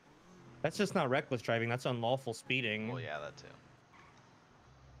 That's just not reckless driving. That's unlawful speeding. Well, yeah, that too.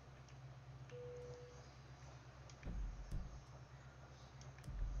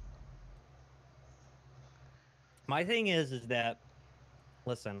 My thing is that,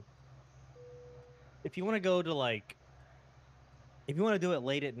 listen, if you want to go to like, if you want to do it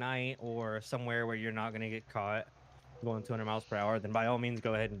late at night or somewhere where you're not going to get caught going 200 miles per hour, then by all means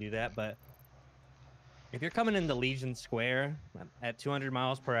go ahead and do that. But if you're coming into Legion Square at 200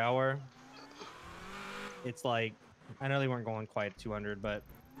 miles per hour, it's like, I know they weren't going quite 200, but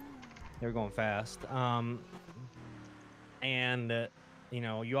they were going fast. And you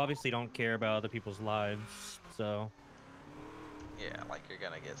know, you obviously don't care about other people's lives, so Yeah, like you're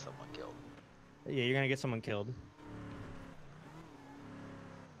gonna get someone killed. yeah, you're gonna get someone killed.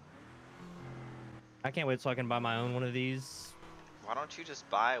 I can't wait so I can buy my own one of these. Why don't you just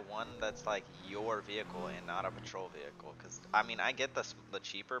buy one that's like your vehicle and not a patrol vehicle? Because I mean, I get the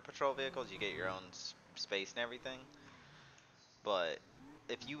cheaper patrol vehicles, you get your own space and everything. But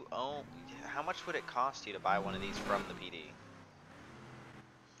if you own, how much would it cost you to buy one of these from the PD?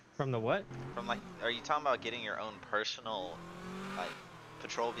 From the what? From like, are you talking about getting your own personal like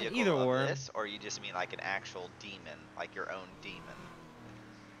patrol vehicle Either of or. this, or you just mean like an actual demon, like your own demon?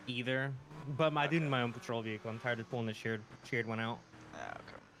 Either, but I do need my own patrol vehicle. I'm tired of pulling the shared one out. Ah,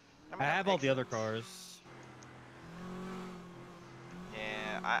 okay. I, I mean, have all the other cars.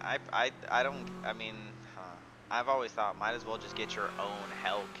 Yeah, I don't. I mean, I've always thought might as well just get your own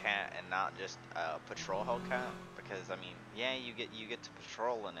Hellcat and not just a patrol Hellcat, because I mean, yeah, you get to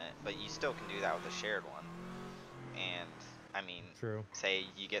patrol in it, but you still can do that with a shared one. And I mean, True. say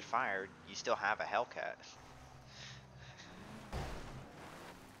you get fired, you still have a Hellcat.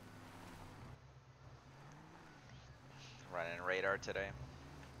 Running radar today.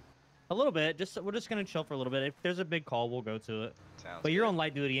 A little bit. We're just gonna chill for a little bit. If there's a big call, we'll go to it. Sounds but you're good. on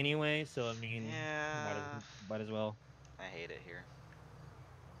light duty anyway, so I mean, Yeah. might as well. I hate it here.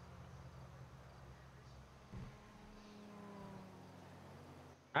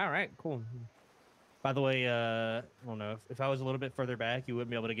 All right, cool. By the way, I don't know if I was a little bit further back, you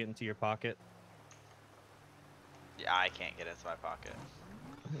wouldn't be able to get into your pocket. Yeah, I can't get into my pocket.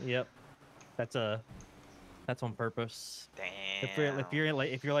 Yep, that's on purpose. Damn. If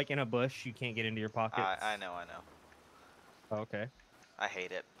you're like in a bush, you can't get into your pocket. I know. Okay. I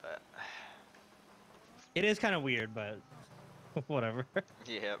hate it, but it is kind of weird, but whatever.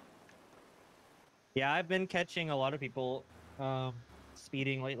 Yep. Yeah, I've been catching a lot of people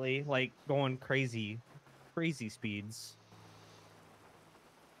speeding lately, like going crazy speeds.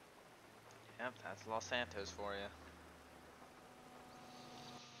 Yep, that's Los Santos for you.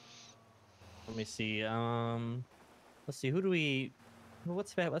 Let me see. Let's see.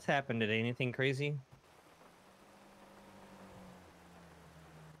 What's happened today? Anything crazy?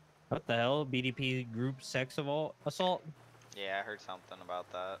 What the hell? BDP group sex assault? Yeah, I heard something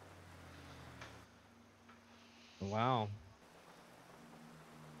about that. Wow.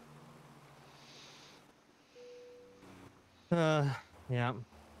 Yeah.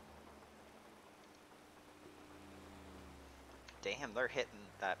 Damn, they're hitting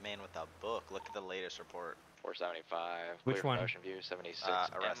that man with a book. Look at the latest report. 475. Which one? Ocean View 76.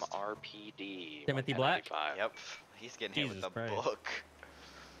 Arrest. MRPD. Timothy Black? 195. Yep. He's getting hit with a Christ. book.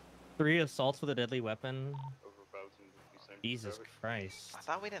 3 assaults with a deadly weapon. Jesus Christ. I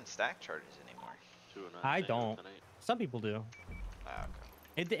thought we didn't stack charges anymore. I don't. Some people do. Ah,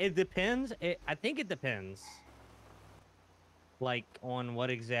 okay. It depends. I think it depends. Like on what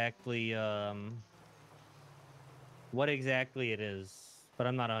exactly it is, but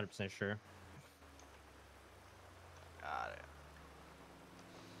I'm not 100% sure. Got it.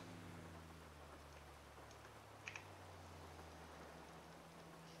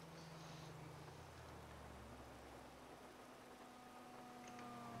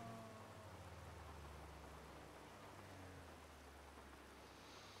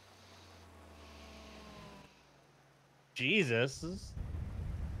 Jesus.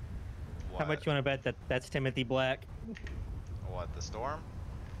 What? How much you want to bet that that's Timothy Black? What, the storm?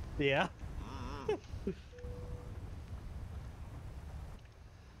 Yeah. Mm-hmm.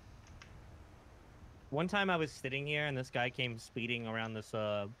 One time I was sitting here and this guy came speeding around this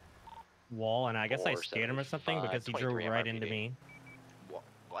wall, and I guess I scared him or something because he drove 23 right into MRPD. me.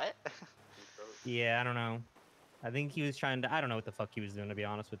 What? Yeah, I don't know. I think he was trying to. I don't know what the fuck he was doing, to be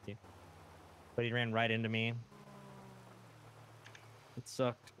honest with you. But he ran right into me. It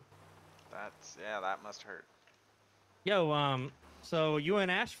sucked. That must hurt. Yo, so you in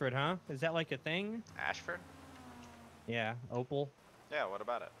Ashford, huh? Is that like a thing? Ashford? Yeah, Opal. Yeah, what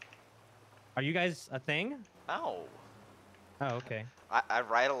about it? Are you guys a thing? No. Oh, okay. I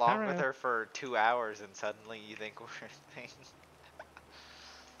ride along with Alright. her for 2 hours and suddenly you think we're a thing.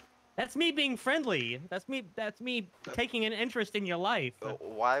 That's me being friendly. That's me taking an interest in your life.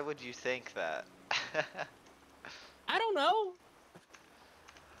 Why would you think that? I don't know.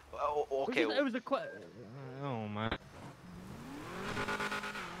 Oh, okay. It was a oh my.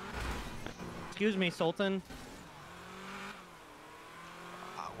 Excuse me, Sultan.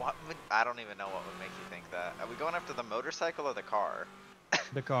 I don't even know what would make you think that. Are we going after the motorcycle or the car?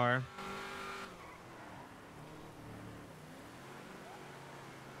 The car.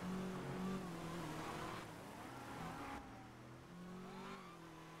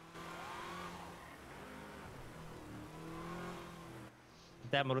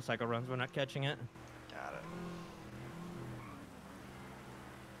 If that motorcycle runs, we're not catching it. Got it.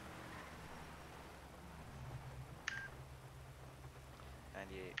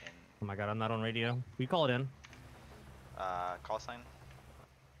 Oh my god, I'm not on radio. We call it in. Call sign?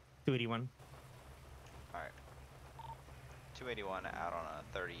 281. Alright. 281 out on a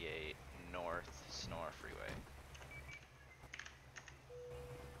 38 north Snore Freeway.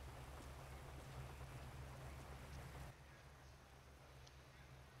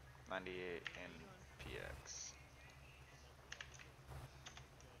 '98 in PX.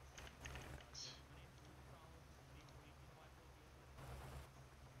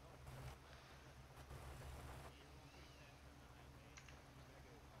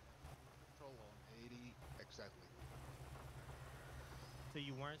 Control on 80 exactly. So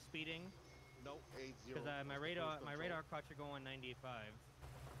you weren't speeding? No, 80. Because my radar caught you going 98.5.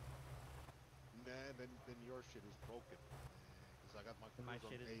 Nah, then your shit is broken. Because I got my My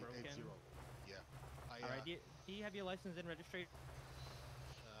cruise shit on is broken? 80. Yeah. Alright, do you have your license and registration?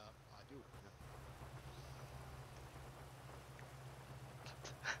 I do. Yeah.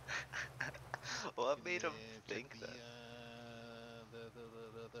 What made him think that?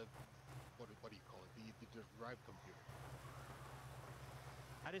 What do you call it? The drive computer.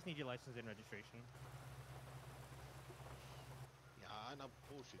 I just need your license and registration. Yeah, I'm not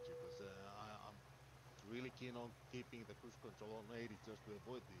bullshit you, because I'm really keen on keeping the cruise control on 80 just to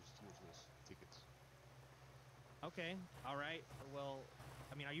avoid these useless tickets. Okay, alright. Well,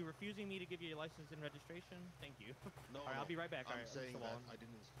 I mean, are you refusing me to give you your license and registration? Thank you. No, Alright, I'll be right back. I'm Alright, saying Mr. that Wallen. I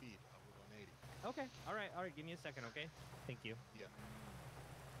didn't speed. I was on 80. Okay, alright, give me a second, okay? Thank you. Yeah.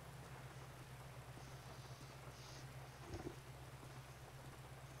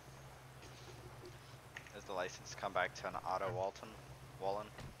 Does the license come back to an Otto Wallen?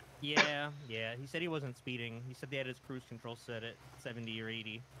 Yeah, yeah. He said he wasn't speeding. He said they had his cruise control set at 70 or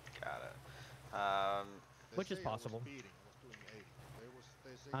 80. Got it. Which is possible.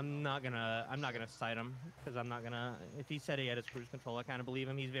 I'm not gonna cite him because I'm not gonna. If he said he had his cruise control, I kind of believe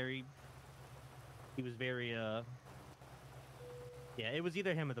him. He was very yeah. It was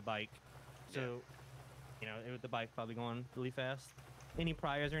either him or the bike. So, you know, the bike probably going really fast. Any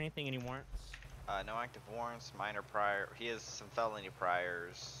priors or anything? Any warrants? No active warrants, minor prior. He has some felony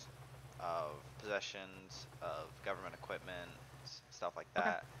priors of possessions of government equipment, stuff like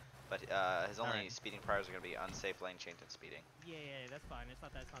that. But his only speeding priors are going to be unsafe lane change and speeding. Yeah, that's fine.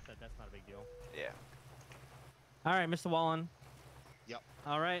 That's not a big deal. Yeah. All right, Mr. Wallen. Yep.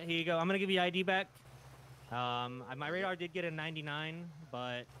 All right, here you go. I'm gonna give you ID back. My radar did get a 99,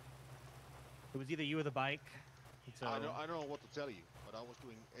 but it was either you or the bike. So... I don't know what to tell you, but I was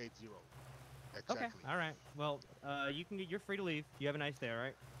doing 80. Exactly. Okay. All right. Well, you're free to leave. You have a nice day. All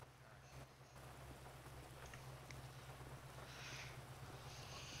right.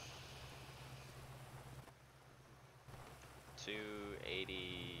 280.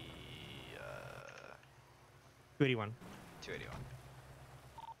 281. 281.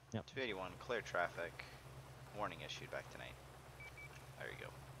 Yep. 281. Clear traffic. Warning issued back tonight. There you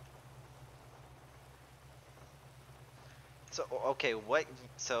go. So okay, what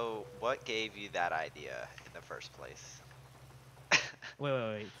gave you that idea in the first place?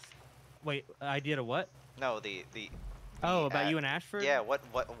 Wait. Idea to what? No, the Oh, about you and Ashford? Yeah,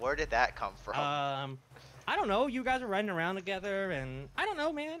 where did that come from? I don't know. You guys were riding around together, and I don't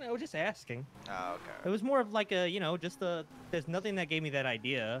know, man. I was just asking. Oh, okay. It was more of like a, just a. There's nothing that gave me that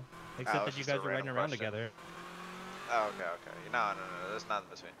idea, except that it's you just a guys were riding random around question. together. Oh, okay. No, there's nothing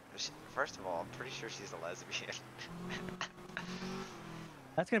between. First of all, I'm pretty sure she's a lesbian.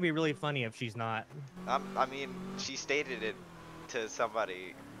 That's gonna be really funny if she's not. I mean, she stated it to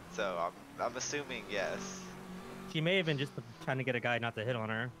somebody, so I'm assuming yes. She may have been just trying to get a guy not to hit on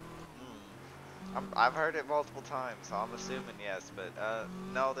her. I've heard it multiple times, so I'm assuming yes, but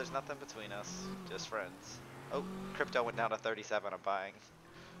no, there's nothing between us, just friends. Oh, crypto went down to 37. I'm buying.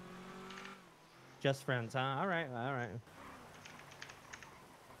 Just friends, huh? All right.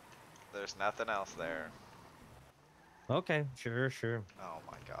 There's nothing else there. Okay, sure. Oh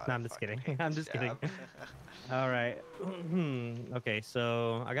my god. No, I'm just kidding. I'm just kidding. All right. Okay,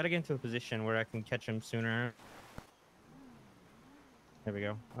 so I gotta get into a position where I can catch him sooner. There we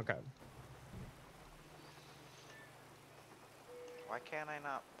go. Okay. Why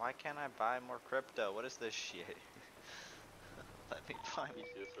can't I buy more crypto? What is this shit? Let me buy more.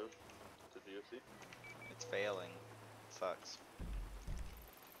 to DFC. It's failing. Sucks.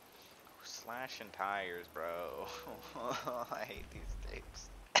 Slashing tires, bro. I hate these tapes.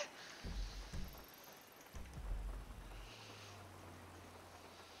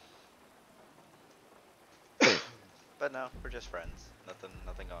 But no, we're just friends. Nothing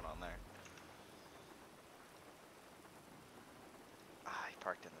going on there. Ah, he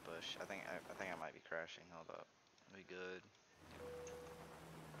parked in the bush. I think I might be crashing. Hold up. We good.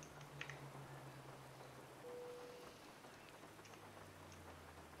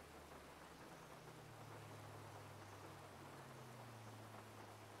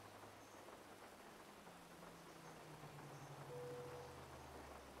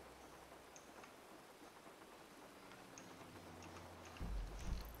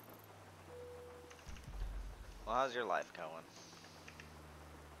 Well, how's your life going?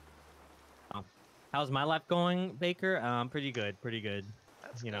 How's my life going, Baker? Pretty good.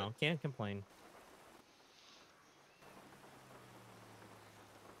 That's you know, can't complain.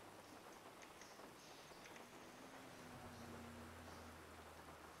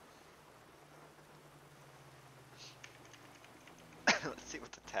 Let's see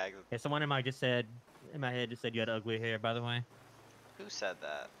what the tags. Yeah, someone in my head just said you had ugly hair, by the way. Who said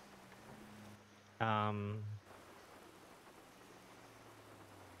that?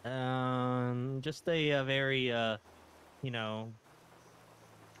 Just a very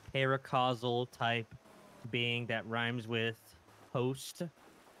paracausal type being that rhymes with host.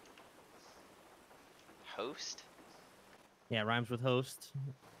 Host? Yeah, rhymes with host.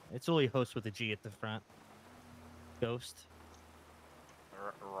 It's only host with a G at the front. Ghost.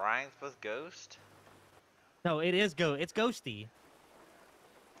 Rhymes with ghost? No, it is It's ghosty.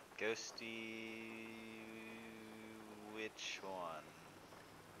 Ghosty. Which one?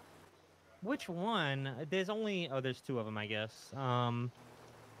 Which one? There's there's two of them, I guess.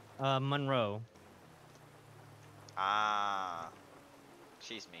 Monroe. Ah.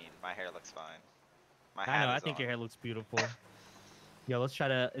 She's mean. My hair looks fine. My I hat know. I is think on. your hair looks beautiful. Yo, let's try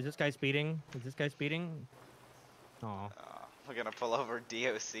to. Is this guy speeding? Oh. We're gonna pull over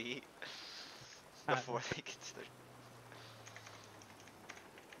DOC before they get to their.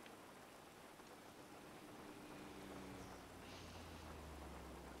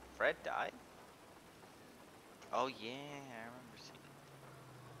 Fred died? Oh yeah, I remember seeing.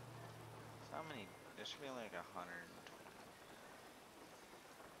 So how many? There should be like 100.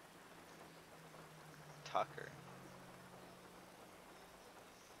 Tucker.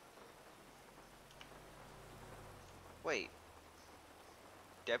 Wait.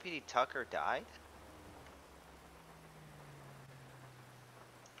 Deputy Tucker died?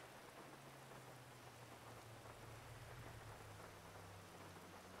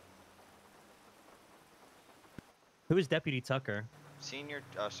 Who is Deputy Tucker? Senior,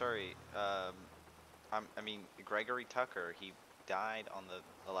 I mean, Gregory Tucker, he died on the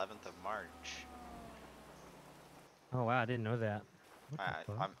 11th of March. Oh wow, I didn't know that.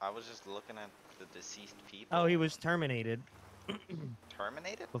 I was just looking at the deceased people. Oh, he was terminated.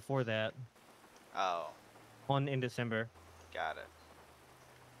 Terminated? Before that. Oh. In December. Got it.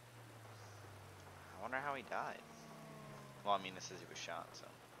 I wonder how he died. Well, I mean, this says he was shot, so.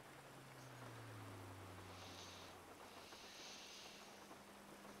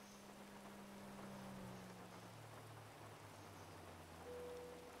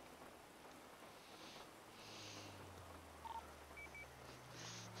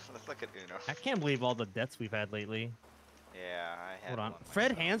 Let's look at Uno. I can't believe all the deaths we've had lately. Yeah, I had Hold on. one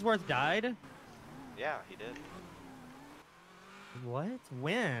Fred Hansworth died? Yeah, he did. What?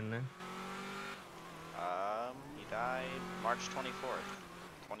 When? He died March 24th,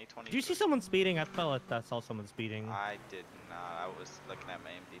 2023. Did you see someone speeding? I felt like I saw someone speeding. I did not. I was looking at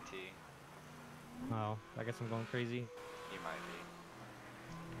my MDT. Oh, I guess I'm going crazy. He might be.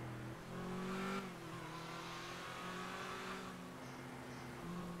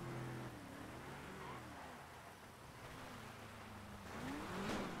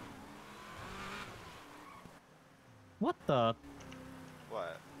 What the?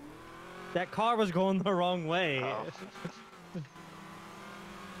 What? That car was going the wrong way. Oh.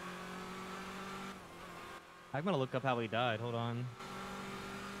 I'm gonna look up how he died. Hold on.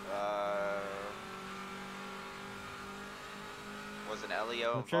 Was an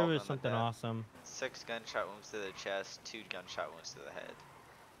LEO I'm sure it involved was in the something death? awesome. 6 gunshot wounds to the chest, 2 gunshot wounds to the head.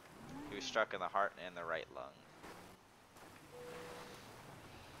 He was struck in the heart and the right lung.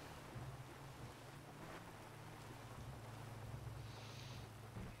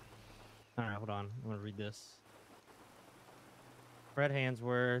 All right, hold on. I'm gonna read this. Fred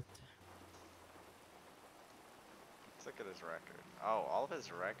Hansworth. Let's look at his record. Oh, all of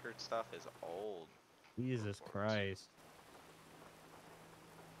his record stuff is old. Jesus Christ.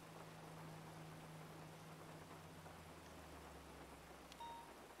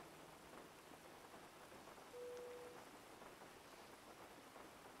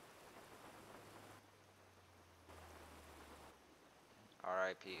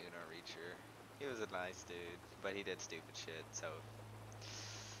 R.I.P. Uno Reacher. He was a nice dude, but he did stupid shit, so...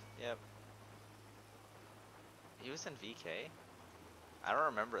 Yep. He was in VK? I don't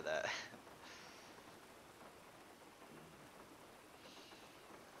remember that.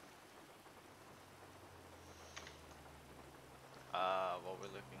 What we're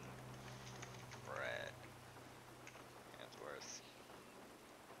looking... Brad. Hansworth.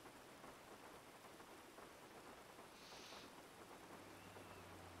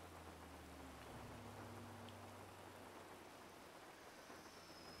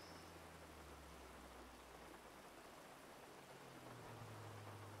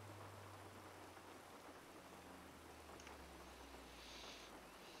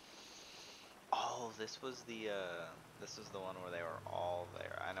 Oh, this was the one where they were all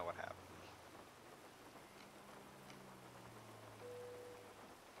there. I know what happened.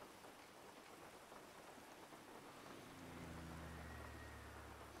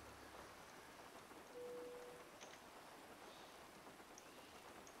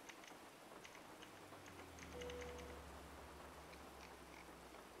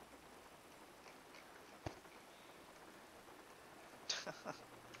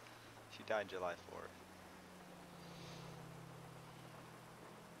 She died July 4th.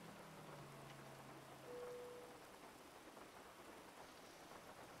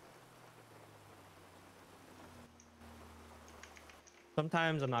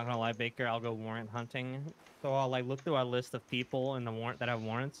 Sometimes I'm not gonna lie, Baker. I'll go warrant hunting. So I'll like look through our list of people in the warrant that have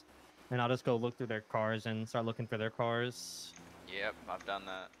warrants, and I'll just go look through their cars and start looking for their cars. Yep, I've done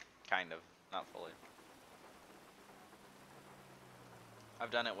that. Kind of. Not fully. I've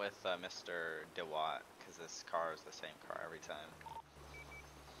done it with Mr. DeWatt, because this car is the same car every time.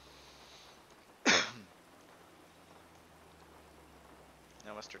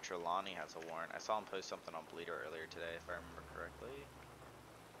 Now Mr. Trelawney has a warrant. I saw him post something on Bleeder earlier today, if I remember correctly.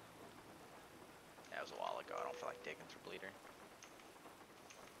 Yeah, it was a while ago. I don't feel like digging through Bleeder.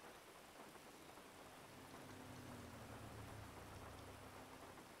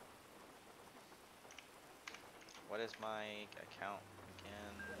 What is my account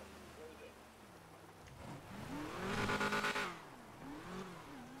again?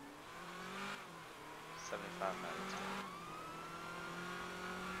 $75 minutes.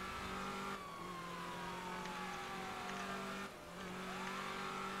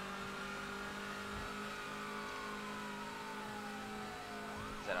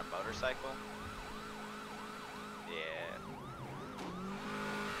 Is that a motorcycle? Yeah.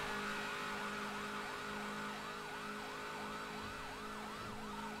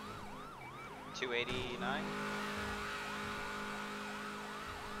 $289?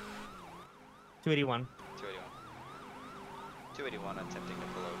 281. 281 attempting to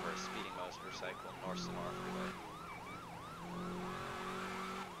pull over a speeding motorcycle north Sonora Freeway.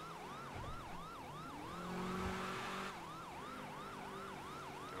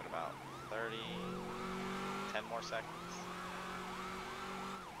 Give it about 10 more seconds.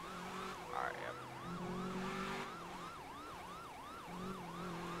 Alright, yep.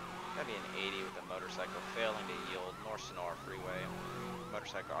 Gotta be an 80 with a motorcycle failing to yield north Sonora Freeway.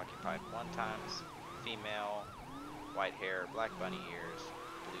 Motorcycle occupied 1 times. Female, white hair, black bunny ears,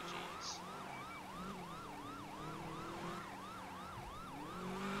 blue jeans.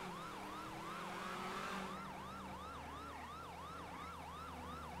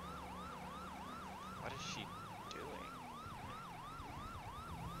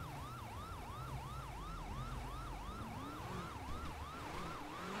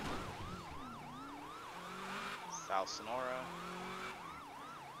 South Sonora.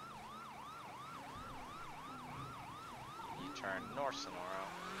 You turn North Sonora.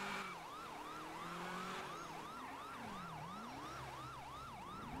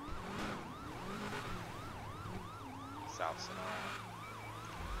 South Sonora.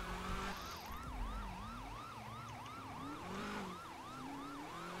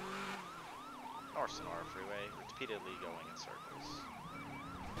 North Sonora Freeway, repeatedly going in circles.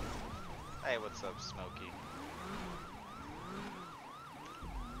 Hey, what's up, Smokey?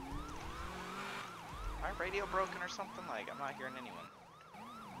 My radio broken or something? Like, I'm not hearing anyone.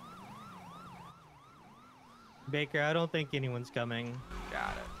 Baker, I don't think anyone's coming.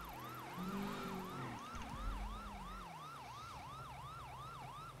 Got it.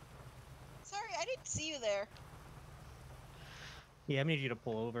 Sorry, I didn't see you there. Yeah, I need you to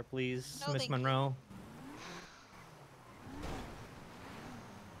pull over, please, No, Miss thank you. Monroe.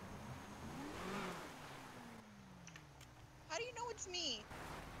 How do you know it's me?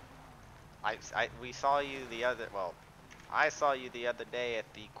 We saw you the other, well, I saw you the other day at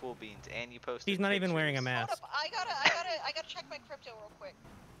the Cool Beans, and you posted He's not even wearing a pictures. Hold mask. up, I gotta check my crypto real quick.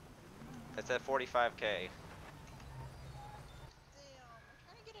 It's at 45K. Damn, I'm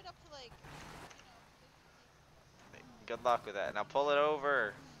trying to get it up to like, you know, 50. Good luck with that. Now pull it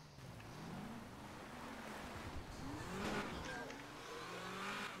over.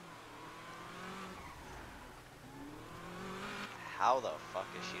 How the fuck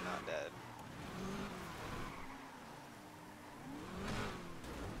is she not dead?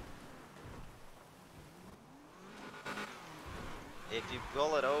 If you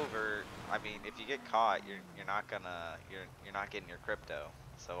pull it over, I mean, if you get caught, you're not gonna you're not getting your crypto.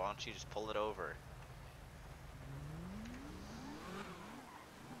 So why don't you just pull it over?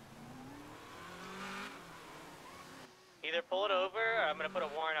 Either pull it over, or I'm gonna put a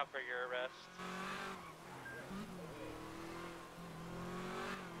warrant out for your arrest.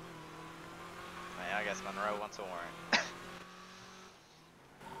 I guess Monroe wants a warrant.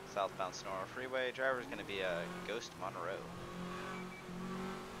 Southbound Sonora Freeway. Driver's gonna be a Ghost Monroe.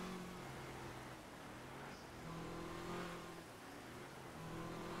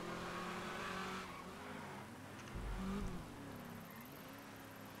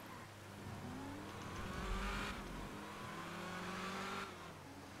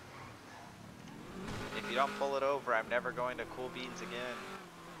 If you don't pull it over, I'm never going to Cool Beans again.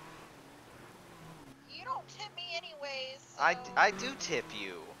 You don't tip me anyways. So... I do tip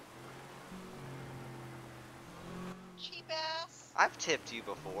you. Cheap ass. I've tipped you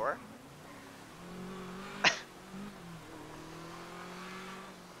before.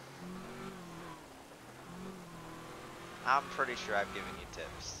 I'm pretty sure I've given you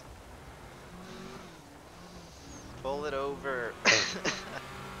tips. Pull it over.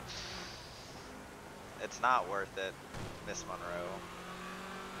 It's not worth it, Miss Monroe.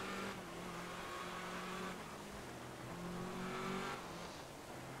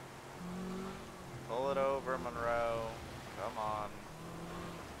 Pull it over, Monroe. Come on.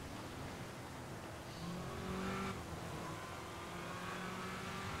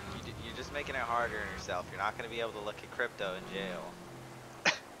 You're just making it harder on yourself. You're not going to be able to look at crypto in jail.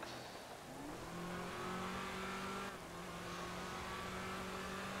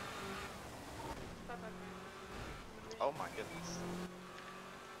 Oh my goodness.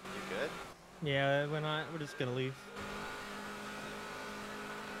 You good? Yeah, we're not. We're just gonna leave.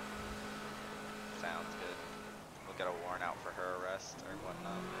 Sounds good. We'll get a warrant out for her arrest or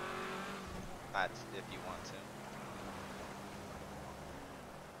whatnot. That's if you want to.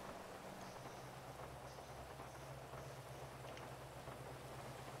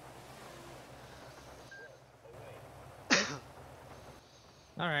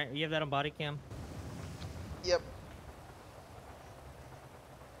 All right, you have that on body cam? Yep.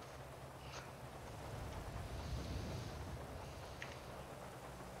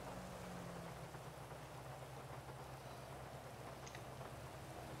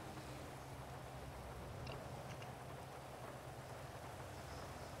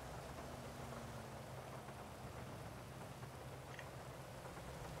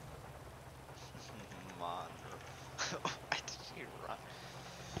 Why did you run?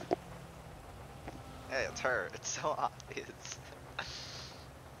 Hey, it's her. It's so obvious.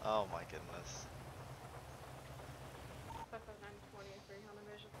 Oh my goodness. 55923 on the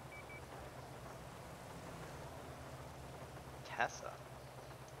vision. Tessa.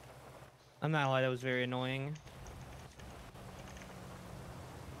 I'm not gonna lie, that was very annoying.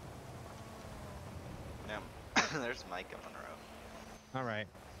 Yeah. There's Micah Monroe. All right.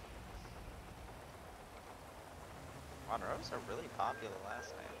 Monroe's a really popular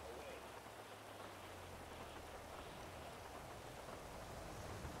last name.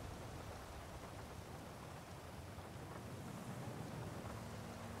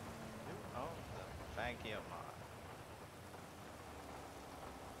 Thank you, Ma.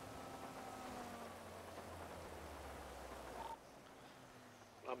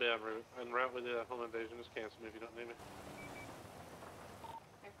 I'll be en route. En route with the home invasion. Just cancel me if you don't need me.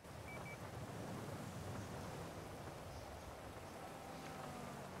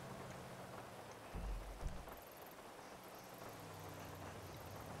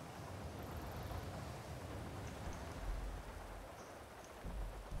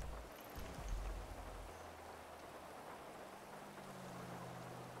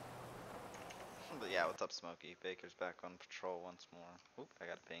 But yeah, what's up, Smokey? Baker's back on patrol once more. Oop, I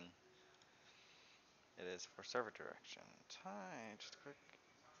got a ping. It is for server directions. Hi, just quick.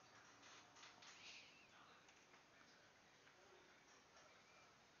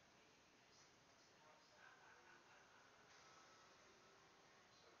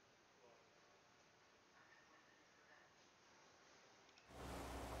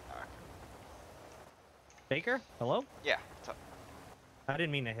 Baker, hello? Yeah, what's up? I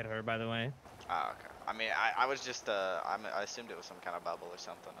didn't mean to hit her, by the way. Ah, okay. I mean, I was just, I assumed it was some kind of bubble or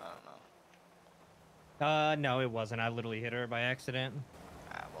something. I don't know. No, it wasn't. I literally hit her by accident.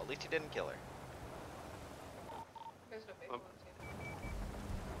 Ah, well, at least you didn't kill her. There's no big ones either.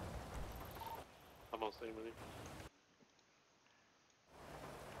 I'm on scene with you.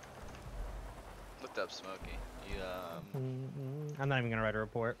 What's up, Smokey? You, I'm not even gonna write a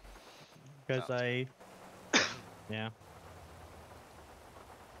report. Because yeah.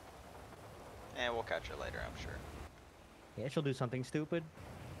 And we'll catch her later, I'm sure. Yeah, she'll do something stupid.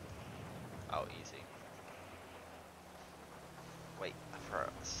 Oh, easy. Wait, for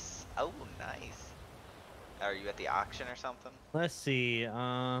oh, nice. Are you at the auction or something? Let's see,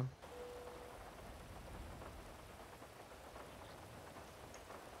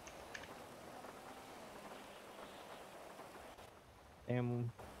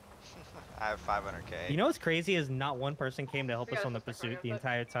 Damn. I have 500K. You know what's crazy is not one person came to help You us guys on the just like pursuit right the up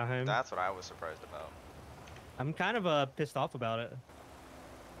entire time. That's what I was surprised about. I'm kind of pissed off about it.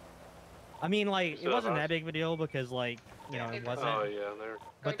 I mean, like, it wasn't that big of a deal because, like, you know, it wasn't. Oh yeah, they're.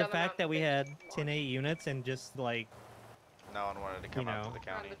 But the fact that we had 10-8 units and just, like, No one wanted to come you out know. to the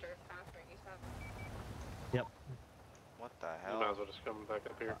county. Yep. What the You hell? might as well just come back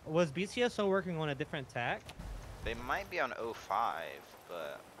up here. Was BCSO working on a different tack? They might be on 05,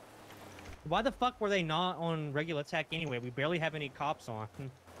 but Why the fuck were they not on regular tack anyway? We barely have any cops on.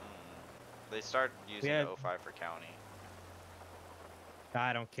 they start using had- 05 for county.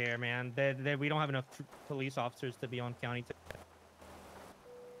 I don't care, man. We don't have enough police officers to be on county.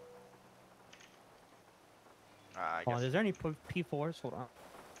 I Hold guess. on, is there any P4s? Hold on.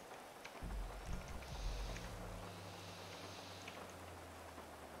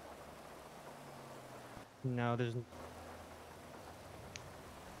 No, there's.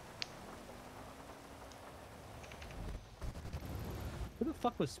 Who the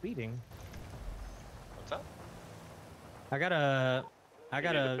fuck was speeding? What's up? I got a You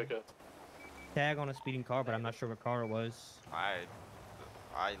need to pick up. tag on a speeding car, but I'm not sure what car it was.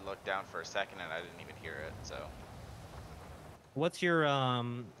 I looked down for a second and I didn't even hear it. So What's your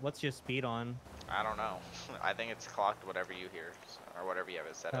speed on? I don't know. I think it's clocked whatever you hear or whatever you have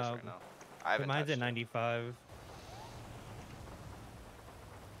it set as right now. I haven't Mine's touched at 95.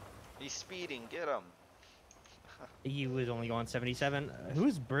 He's speeding. Get him. He was only going 77.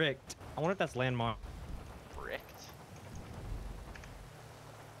 Who's bricked? I wonder if that's landmark. Bricked?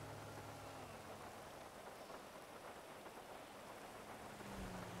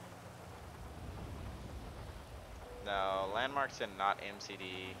 No, landmarks in not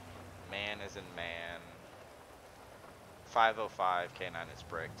MCD. Man is in man. 505 K9 is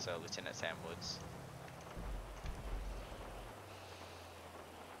bricked, so Lieutenant Sam Woods.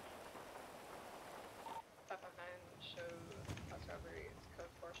 Show house robbery. It's code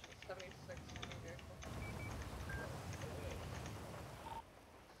portion 76 vehicle.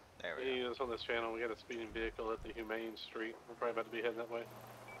 There we Hey, on this channel, we got a speeding vehicle at the Humane Street. We're probably about to be heading that way.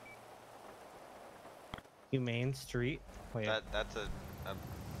 Humane Street. Wait. That's a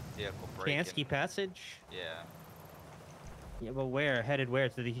vehicle break. Kansky Passage? Yeah. Yeah, but where? Headed where?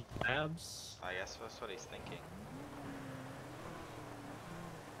 To the labs? I guess that's what he's thinking.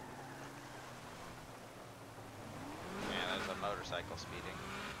 Man, there's a motorcycle speeding.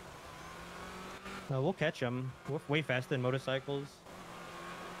 We'll catch them. We're way faster than motorcycles.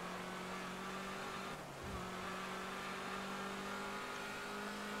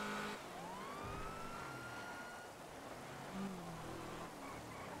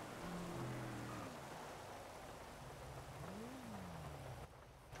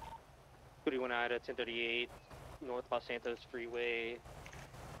 Ida 1038, North Los Santos Freeway,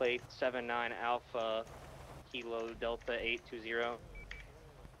 plate 79 Alpha Kilo Delta 820.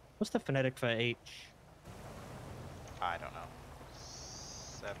 What's the phonetic for H? I don't know.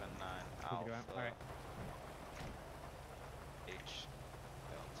 79 Alpha. All right. H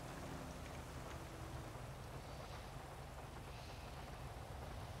Delta.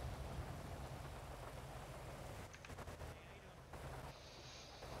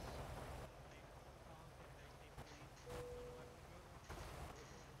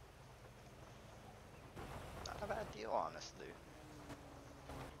 Not a bad deal, honestly.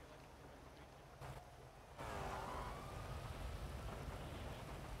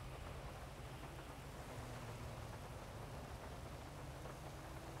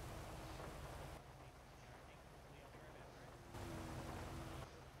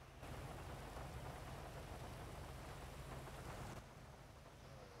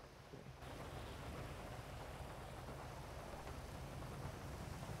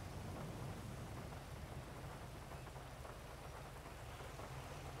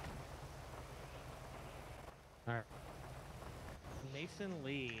 All right. Mason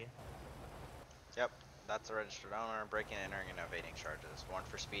Lee. Yep, that's a registered owner, breaking, entering, and evading charges. Warrant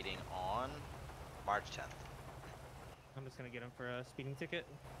for speeding on March 10th. I'm just gonna get him for a speeding ticket.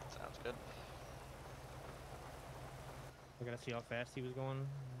 Sounds good. I gotta see how fast he was going.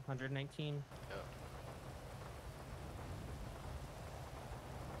 119. Yep.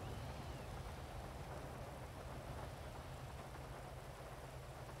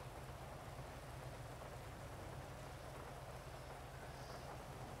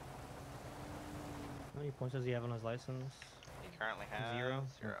 How many points does he have on his license? He currently has Zero.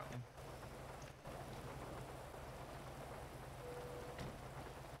 zero. Okay.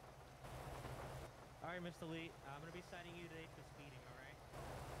 All right, Mr. Lee. I'm gonna be citing you today for speeding. All right.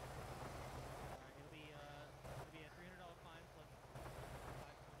 All right. It'll be a $300 fine plus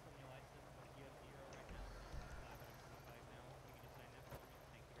 5 points on your license. You have zero right now, so it's 5 out of 25 now. You can just sign that for me.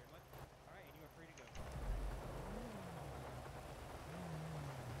 Thank you very much. All right, and you are free to go.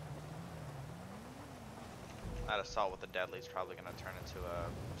 That assault with the deadly is probably going to turn into a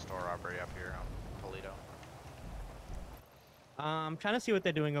store robbery up here on Toledo. I'm trying to see what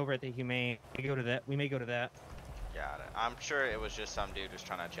they're doing over at the Humane. We go to that. We may go to that. Got it. I'm sure it was just some dude just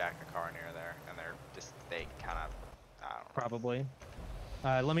trying to jack a car near there, and they kind of, I don't know. Probably.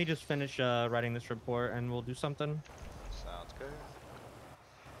 Let me just finish writing this report, and we'll do something. Sounds good.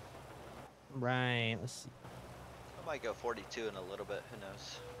 Right. Let's see. I might go 42 in a little bit. Who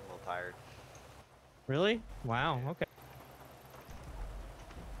knows? A little tired. Really? Wow. Okay.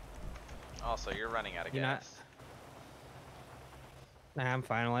 Also, you're running out of gas. Nah, I'm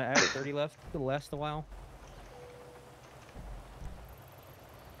fine. I have 30 left. It'll last a while.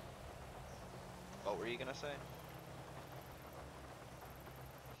 What were you gonna say?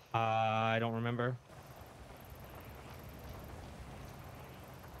 I don't remember.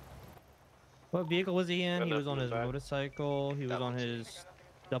 What vehicle was he in? He was on his motorcycle. He was on his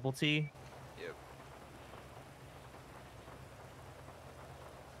double T. Yep.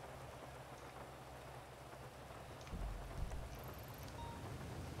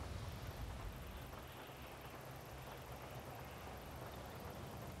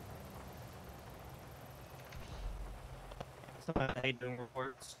 I hate doing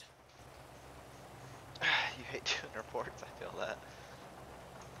reports. You hate doing reports, I feel that.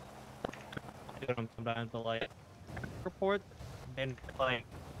 I do them sometimes, but like report and like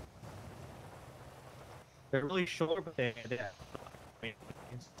they're really short, but they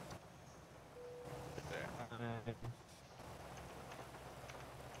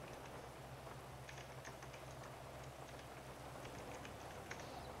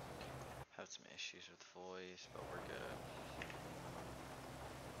Had some issues with voice, but we're good.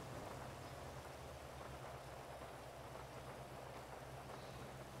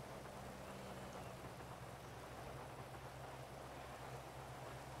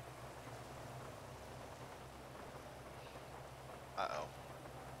 Uh-oh.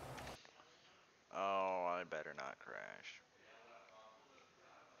 Oh, I better not crash.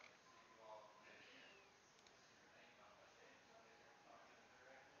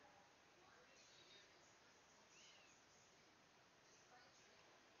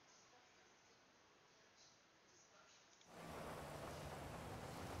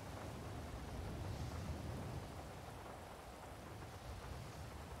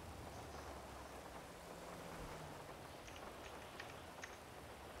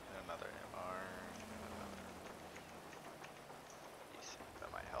 Another MR. Decent.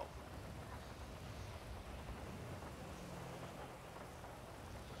 That might help.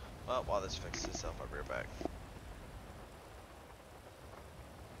 Well, while this fixes itself, I'll be right back.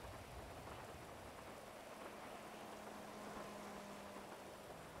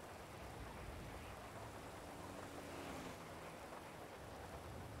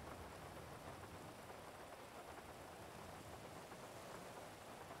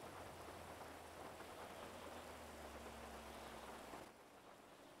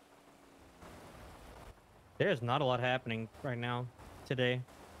 There's not a lot happening right now today.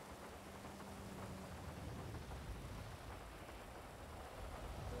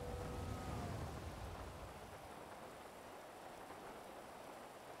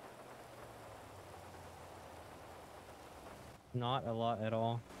 Not a lot at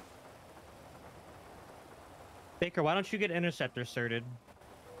all. Baker, why don't you get interceptor certed?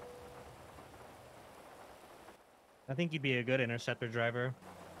 I think you'd be a good interceptor driver.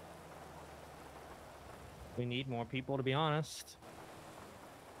 We need more people, to be honest.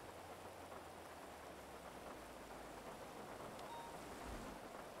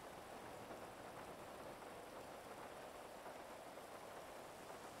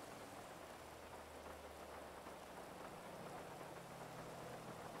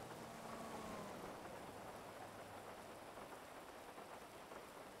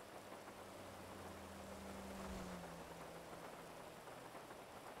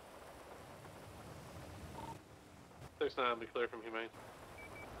 Six nine, be clear from Humane.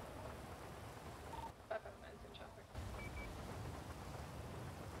 559's in traffic.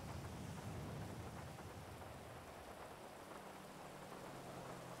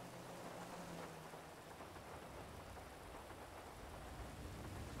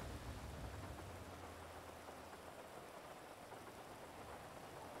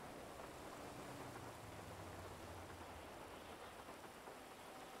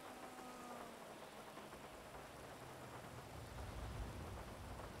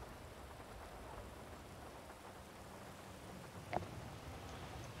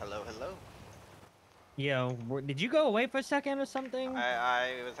 Hello, hello. Yo, did you go away for a second or something?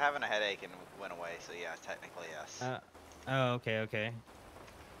 I was having a headache and went away, so yeah, technically yes. Oh, okay, okay.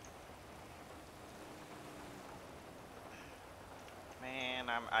 Man,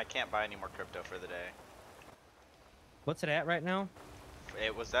 I can't buy any more crypto for the day. What's it at right now?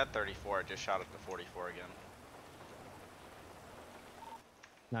 It was at 34. It just shot up to 44 again.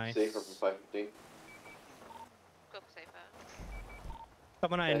 Nice. Safer from 515. Go for safer.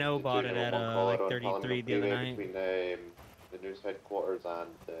 Someone I know bought it at like 33 the other night. Between the news headquarters and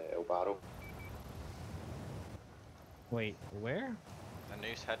El Barro. Wait, where? The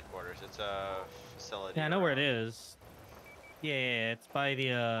news headquarters. It's a facility. Yeah, I know where it is. Yeah, it's by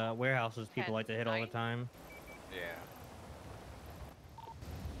the warehouses people like to hit all the time. Yeah.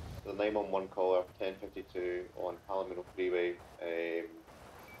 The 911 caller, 1052 on Palomino Freeway,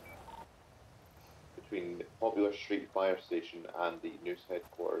 between Popular Street Fire Station and the news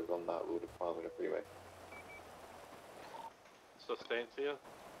headquarters on that road of Palomino Freeway. Sustancia.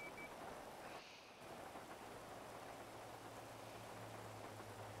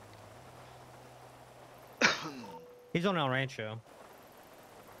 He's on El Rancho.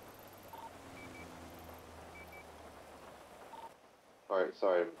 Alright,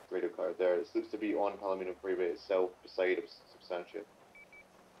 sorry, radio car there. This looks to be on Palomino Freeway itself, beside Substantia.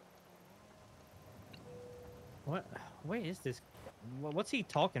 What? Wait, is this? What's he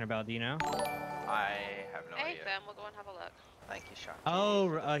talking about? Do you know? I have no Hey, idea. then we'll go and have a look. Thank you, Shock. Oh,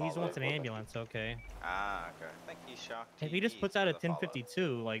 he wants an ambulance. Okay. Ah, okay. Thank you, Shock. If he just puts out a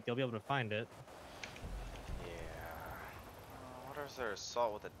 1052, like they'll be able to find it. Yeah. What is there?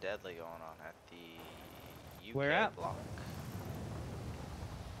 Assault with a deadly going on at the UK Where at? block?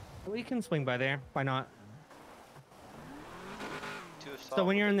 We can swing by there. Why not? So So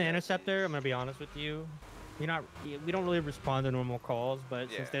when you're in the interceptor, I'm gonna be honest with you. We don't really respond to normal calls,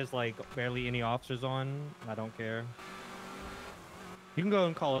 but since there's like barely any officers on, I don't care. You can go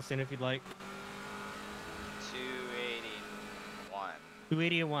and call us in if you'd like. 281.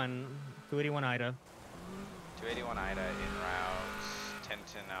 281 Ida. 281 Ida en route.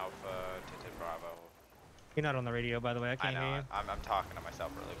 Tintin Alpha, Tintin Bravo. You're not on the radio, by the way. I can't I know. hear you. I'm talking to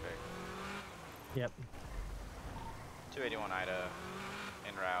myself really quick. Yep. 281 Ida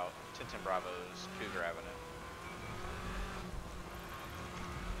en route. Tintin Bravo's Cougar Avenue.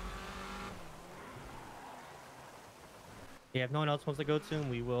 Yeah, if no one else wants to go to him,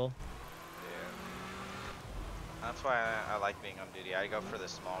 we will. Yeah. That's why I like being on duty. I go for the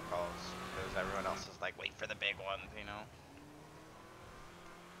small calls because everyone else is like, wait for the big ones, you know?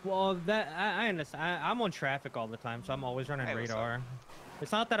 Well, I understand. I'm on traffic all the time, so I'm always running Hey, what's radar.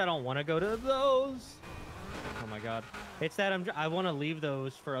 It's not that I don't want to go to those. Oh my god. It's that I want to leave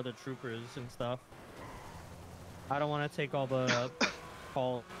those for other troopers and stuff. I don't want to take all the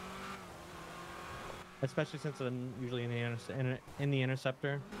call, especially since I'm usually in the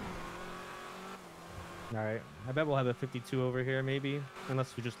interceptor. All right, I bet we'll have a 52 over here, maybe,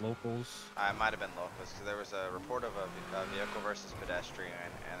 unless we're just locals. I might have been locals because there was a report of a vehicle versus pedestrian,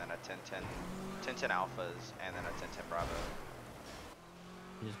 and then a 1010 Alphas, and then a 1010 Bravo.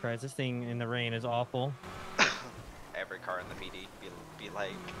 Jesus Christ, this thing in the rain is awful. every car in the PD be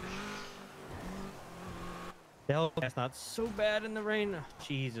like. No, that's not so bad in the rain.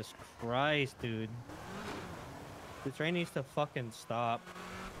 Jesus Christ, dude. This rain needs to fucking stop.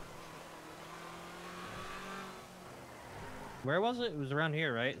 Where was it? It was around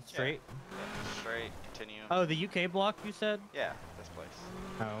here, right? Straight? Yeah, straight, continue. Oh, the UK block you said? Yeah, this place.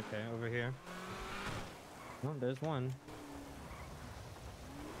 Oh, okay, over here. Oh, there's one.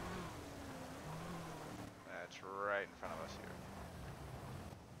 That's right in front of us here.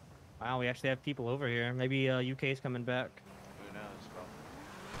 Wow, we actually have people over here. Maybe UK's coming back. Who knows, bro?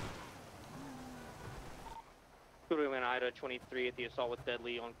 Cougar and Ida 23 at the assault with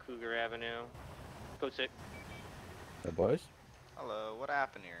deadly on Cougar Avenue. Code 6. Hey, boys. Hello, what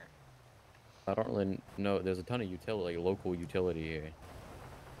happened here? I don't really know. There's a ton of utility, like local utility here.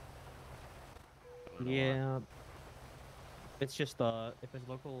 Yeah. It's just if it's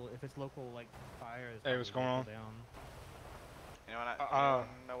local like fire. Hey, what's going on? Down. Anyone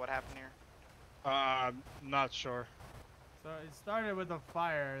know what happened here? I'm not sure. So it started with a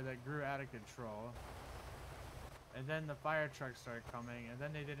fire that grew out of control. And then the fire trucks started coming, and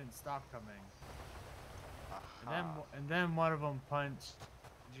then they didn't stop coming. And then one of them punched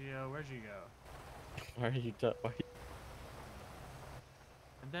Gio. Where'd you go? Why are you?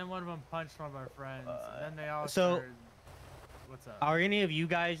 And then one of them punched one of our friends. And then they all So, started. What's up? are any of you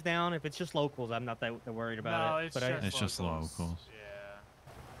guys down? If it's just locals, I'm not that worried about it. No, But it's just locals.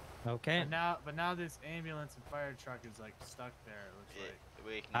 Yeah. Okay. But now this ambulance and fire truck is like stuck there. It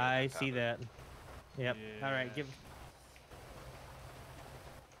looks like. I see that. Yep. All right. Give.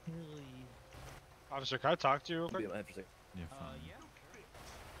 Officer, can I talk to you real quick? Yeah, Yeah.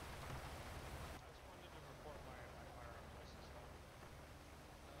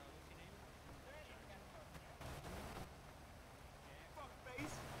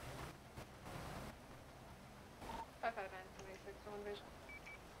 I've had 926 on vision.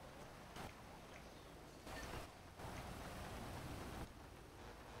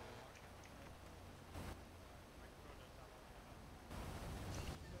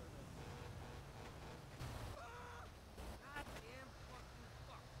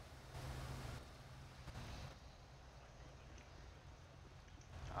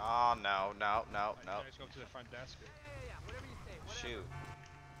 Oh no. Let's go to the front desk. Shoot.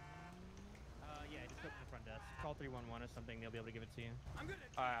 Yeah, just go to the front desk. Call 311 or something. They'll be able to give it to you.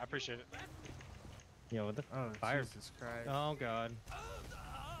 I appreciate it. Yo, what the fire? Jesus Christ. Oh God.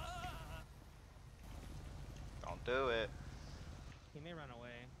 Don't do it. He may run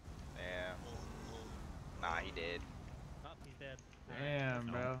away. Yeah. Nah, he did. Oh, he's dead. Damn,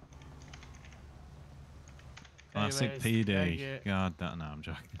 bro. Classic Anyways, thank PD. you. God, that no, I'm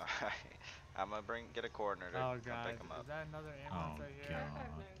joking. I'm gonna get a coroner to Oh come God. pick him up. Is that another ambulance right here?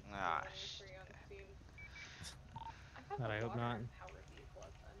 God. Ah, God, I hope not.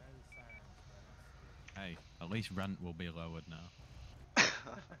 Hey, at least rent will be lowered now.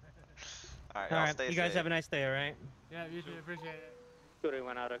 Alright, All I'll right. stay You guys safe. have a nice day. All right. Yeah, you too. Appreciate it. Cougar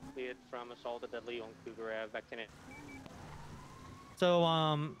went out cleared from assault with deadly on Cougar Ave. Back to it. So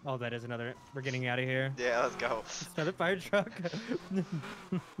oh, that is another. We're getting out of here. Yeah, let's go. It's another fire truck.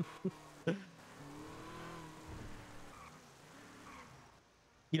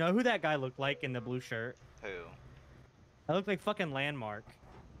 You know who that guy looked like in the blue shirt? Who? That looked like fucking Landmark.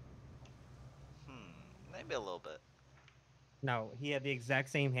 Maybe a little bit. No, he had the exact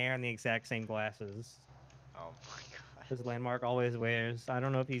same hair and the exact same glasses. Oh my God. His Landmark always wears. I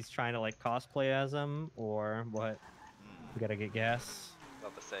don't know if he's trying to like cosplay as him or what. We gotta get gas.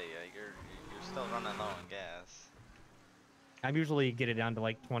 About to say, yeah, you're still running low on gas, I'm usually get it down to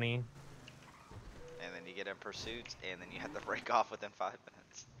like 20. and then you get in pursuits, and then you have to break off within 5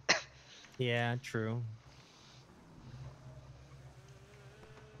 minutes. Yeah, true.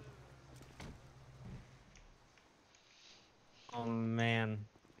 Oh man.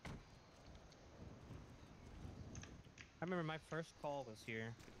 I remember my first call was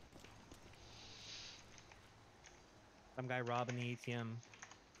here. Some guy robbing the ATM.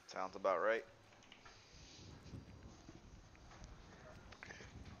 Sounds about right.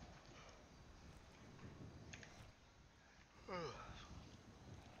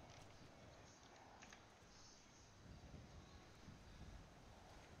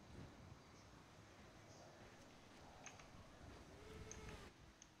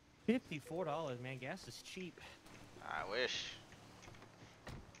 $54, man. Gas is cheap. I wish.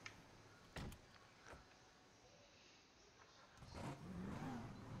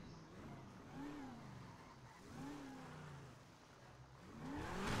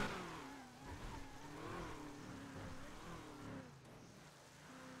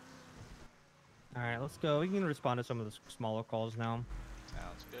 All right, Alright, let's go. We can respond to some of the smaller calls now.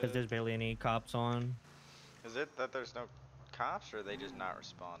 Sounds good. Because there's barely any cops on. Is it that there's no cops, or are they just not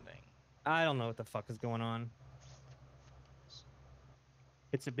responding? I don't know what the fuck is going on.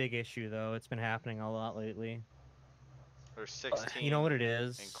 It's a big issue, though. It's been happening a lot lately. There's 16. You know what it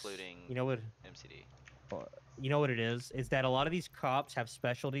is? Including you know what MCD. You know what it is that a lot of these cops have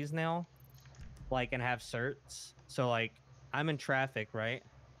specialties now, like, and have certs. So like, I'm in traffic, right?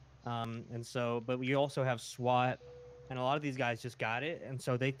 And so, but we also have SWAT, and a lot of these guys just got it, and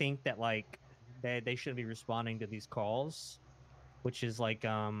so they think that like they shouldn't be responding to these calls, which is like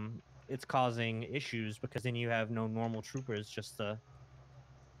it's causing issues because then you have no normal troopers just to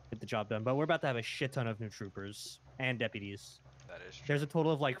get the job done. But we're about to have a shit ton of new troopers and deputies. That is true. There's a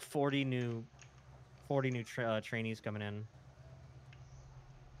total of like 40 new trainees coming in.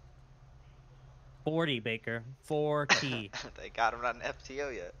 40, Baker. 40. They got him not an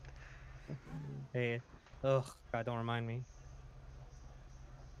FTO yet. Hey, ugh, God, don't remind me.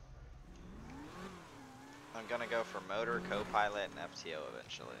 I'm gonna go for motor, co-pilot, and FTO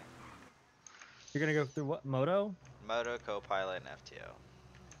eventually. You're gonna go through what? Moto? Moto, co-pilot, and FTO.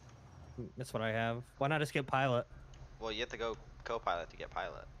 That's what I have. Why not just get pilot? Well, you have to go co-pilot to get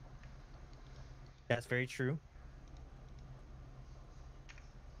pilot. That's very true.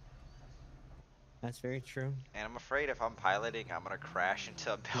 That's very true. And I'm afraid if I'm piloting, I'm gonna crash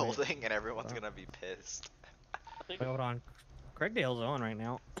into a building and everyone's gonna be pissed. Wait, hold on. Craigdale's on right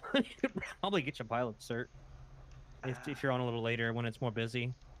now. You could probably get your pilot cert if you're on a little later when it's more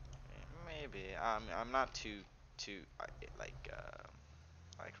busy. Maybe. I'm not too like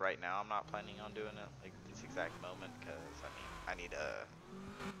right now. I'm not planning on doing it like this exact moment because I need a.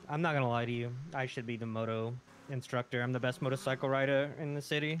 I'm not gonna lie to you. I should be the moto instructor. I'm the best motorcycle rider in the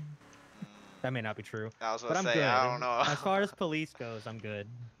city. That may not be true. I was but gonna I'm say, good. I don't know. As far as police goes, I'm good.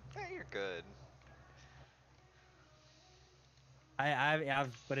 Yeah, you're good.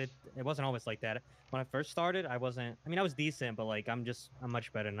 But it wasn't always like that. When I first started, I wasn't. I mean, I was decent, but like I'm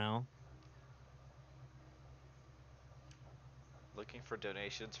much better now. Looking for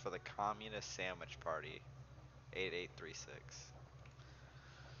donations for the Communist Sandwich Party. 8836.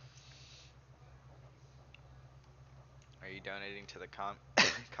 Are you donating to the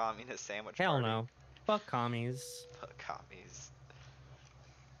Communist Sandwich Hell Party? no. Fuck commies. Fuck commies.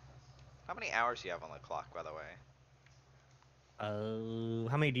 How many hours do you have on the clock, by the way?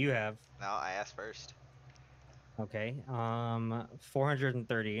 How many do you have? No, I asked first. Okay.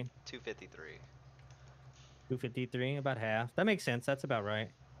 430. 253. 253, about half. That makes sense. That's about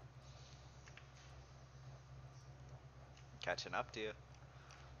right. Catching up to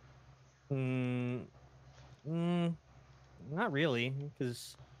you. Not really,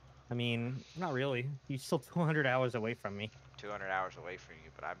 because, I mean, not really. You're still 200 hours away from me. 200 hours away from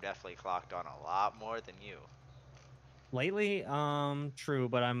you, but I'm definitely clocked on a lot more than you. Lately, true,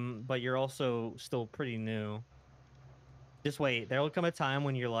 but you're also still pretty new. Just wait. There will come a time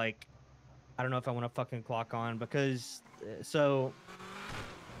when you're like, I don't know if I want to fucking clock on, because, so,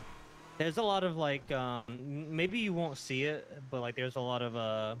 there's a lot of, like, maybe you won't see it, but, like, there's a lot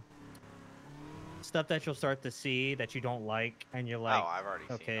of, stuff that you'll start to see that you don't like, and you're like, oh, I've already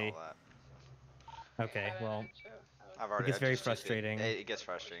seen all that. Okay, well, I've already. it gets very frustrating. It gets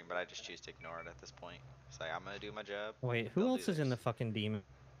frustrating, but I just choose to ignore it at this point. It's like I'm gonna do my job. Wait, who else is in the fucking demon?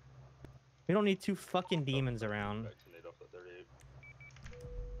 We don't need two fucking demons around.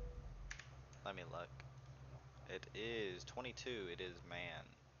 Let me look. It is 22. It is man.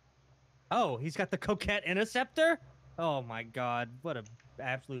 Oh, he's got the Coquette Interceptor? Oh my god, what a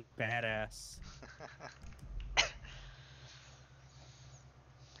absolute badass.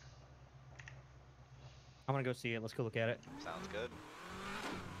 I'm gonna go see it. Let's go look at it. Sounds good.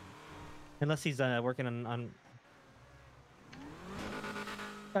 Unless he's working on... You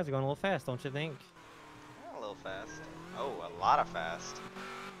guys are going a little fast, don't you think? A little fast. Oh, a lot of fast.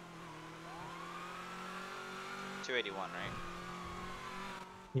 281, right?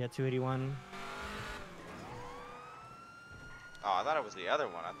 Yeah, 281. Oh, I thought it was the other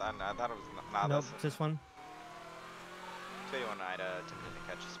one. I thought it was not. Nope, this one. 281 Ida attempting to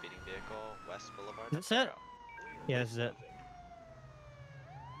catch a speeding vehicle, West Boulevard. That's it? Yeah, this is it.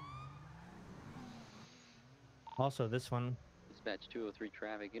 Also, this one. Dispatch 203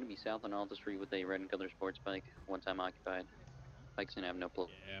 traffic, gonna be south on Alta Street with a red and color sports bike, one time occupied. Bike's gonna have no plate.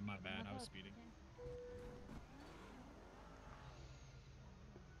 Yeah, my bad. I was speeding.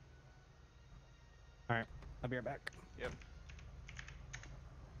 Alright, I'll be right back. Yep.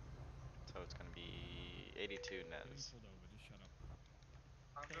 So it's gonna be 82 Nez.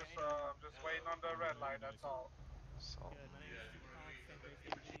 I'm just waiting on the red light, that's all. So. Good, my name is Steve Cox, San Jose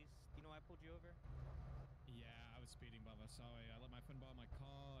Police. Do you know why I pulled you over? Yeah, I was speeding, Bubba. Sorry, I let my friend borrow my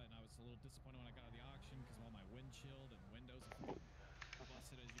car, and I was a little disappointed when I got out of the auction because of all my windshield and windows are freaking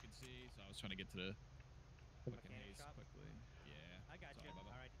busted, as you can see. So I was trying to get to the fucking mechanic haze shop? quickly. Yeah. I got Sorry, you.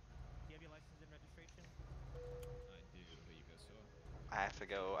 Bubba. All right. Do you have your license and registration? I do. Here you go, sir. I have to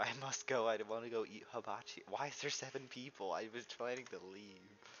go. I must go. I want to go eat hibachi. Why is there 7 people? I was planning to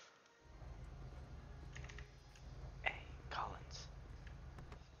leave. Hey, Collins.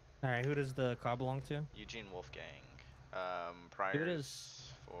 All right. Who does the car belong to? Eugene Wolfgang. Who it is?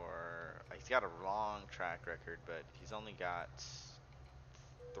 Priors for. He's got a long track record, but he's only got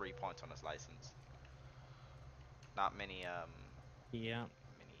 3 points on his license. Not many. Yeah. Many.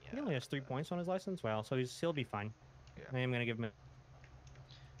 He only has 3 points on his license. Well, so he'll be fine. Yeah. I am gonna give him a.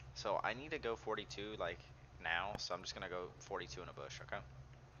 So I need to go 42 like now. So I'm just gonna go 42 in a bush. Okay.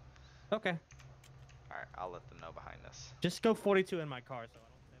 Okay. All right. I'll let them know behind us. Just go 42 in my car, so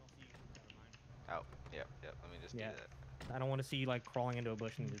they don't see you coming out of mine. Oh, yep. Let me just do that. I don't want to see you like crawling into a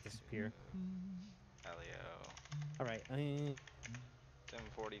bush and disappear. Elio. All right.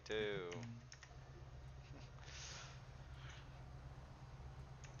 1042.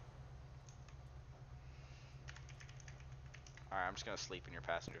 Alright, I'm just gonna sleep in your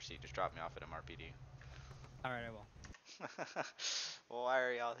passenger seat. Just drop me off at MRPD. All right, I will. Well, why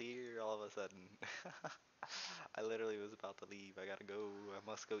are y'all here all of a sudden? I literally was about to leave. I gotta go. I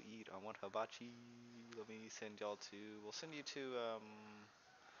must go eat. I want hibachi. Let me send y'all to. We'll send you to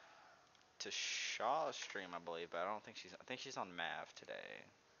Shaw's stream, I believe, but I don't think she's. I think she's on Mav today.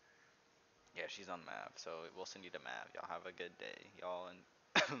 Yeah, she's on Mav, so we'll send you to Mav. Y'all have a good day, y'all, and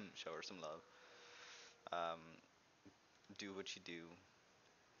show her some love. Do what you do.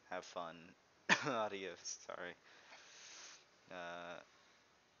 Have fun. Adios. Sorry.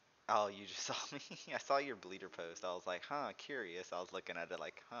 Oh, you just saw me? I saw your bleeder post. I was like, huh, curious. I was looking at it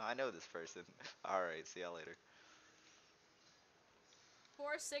like, huh, I know this person. Alright, see y'all later.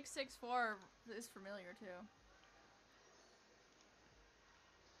 4664 is familiar too.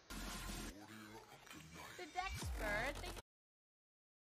 The Dexter, thank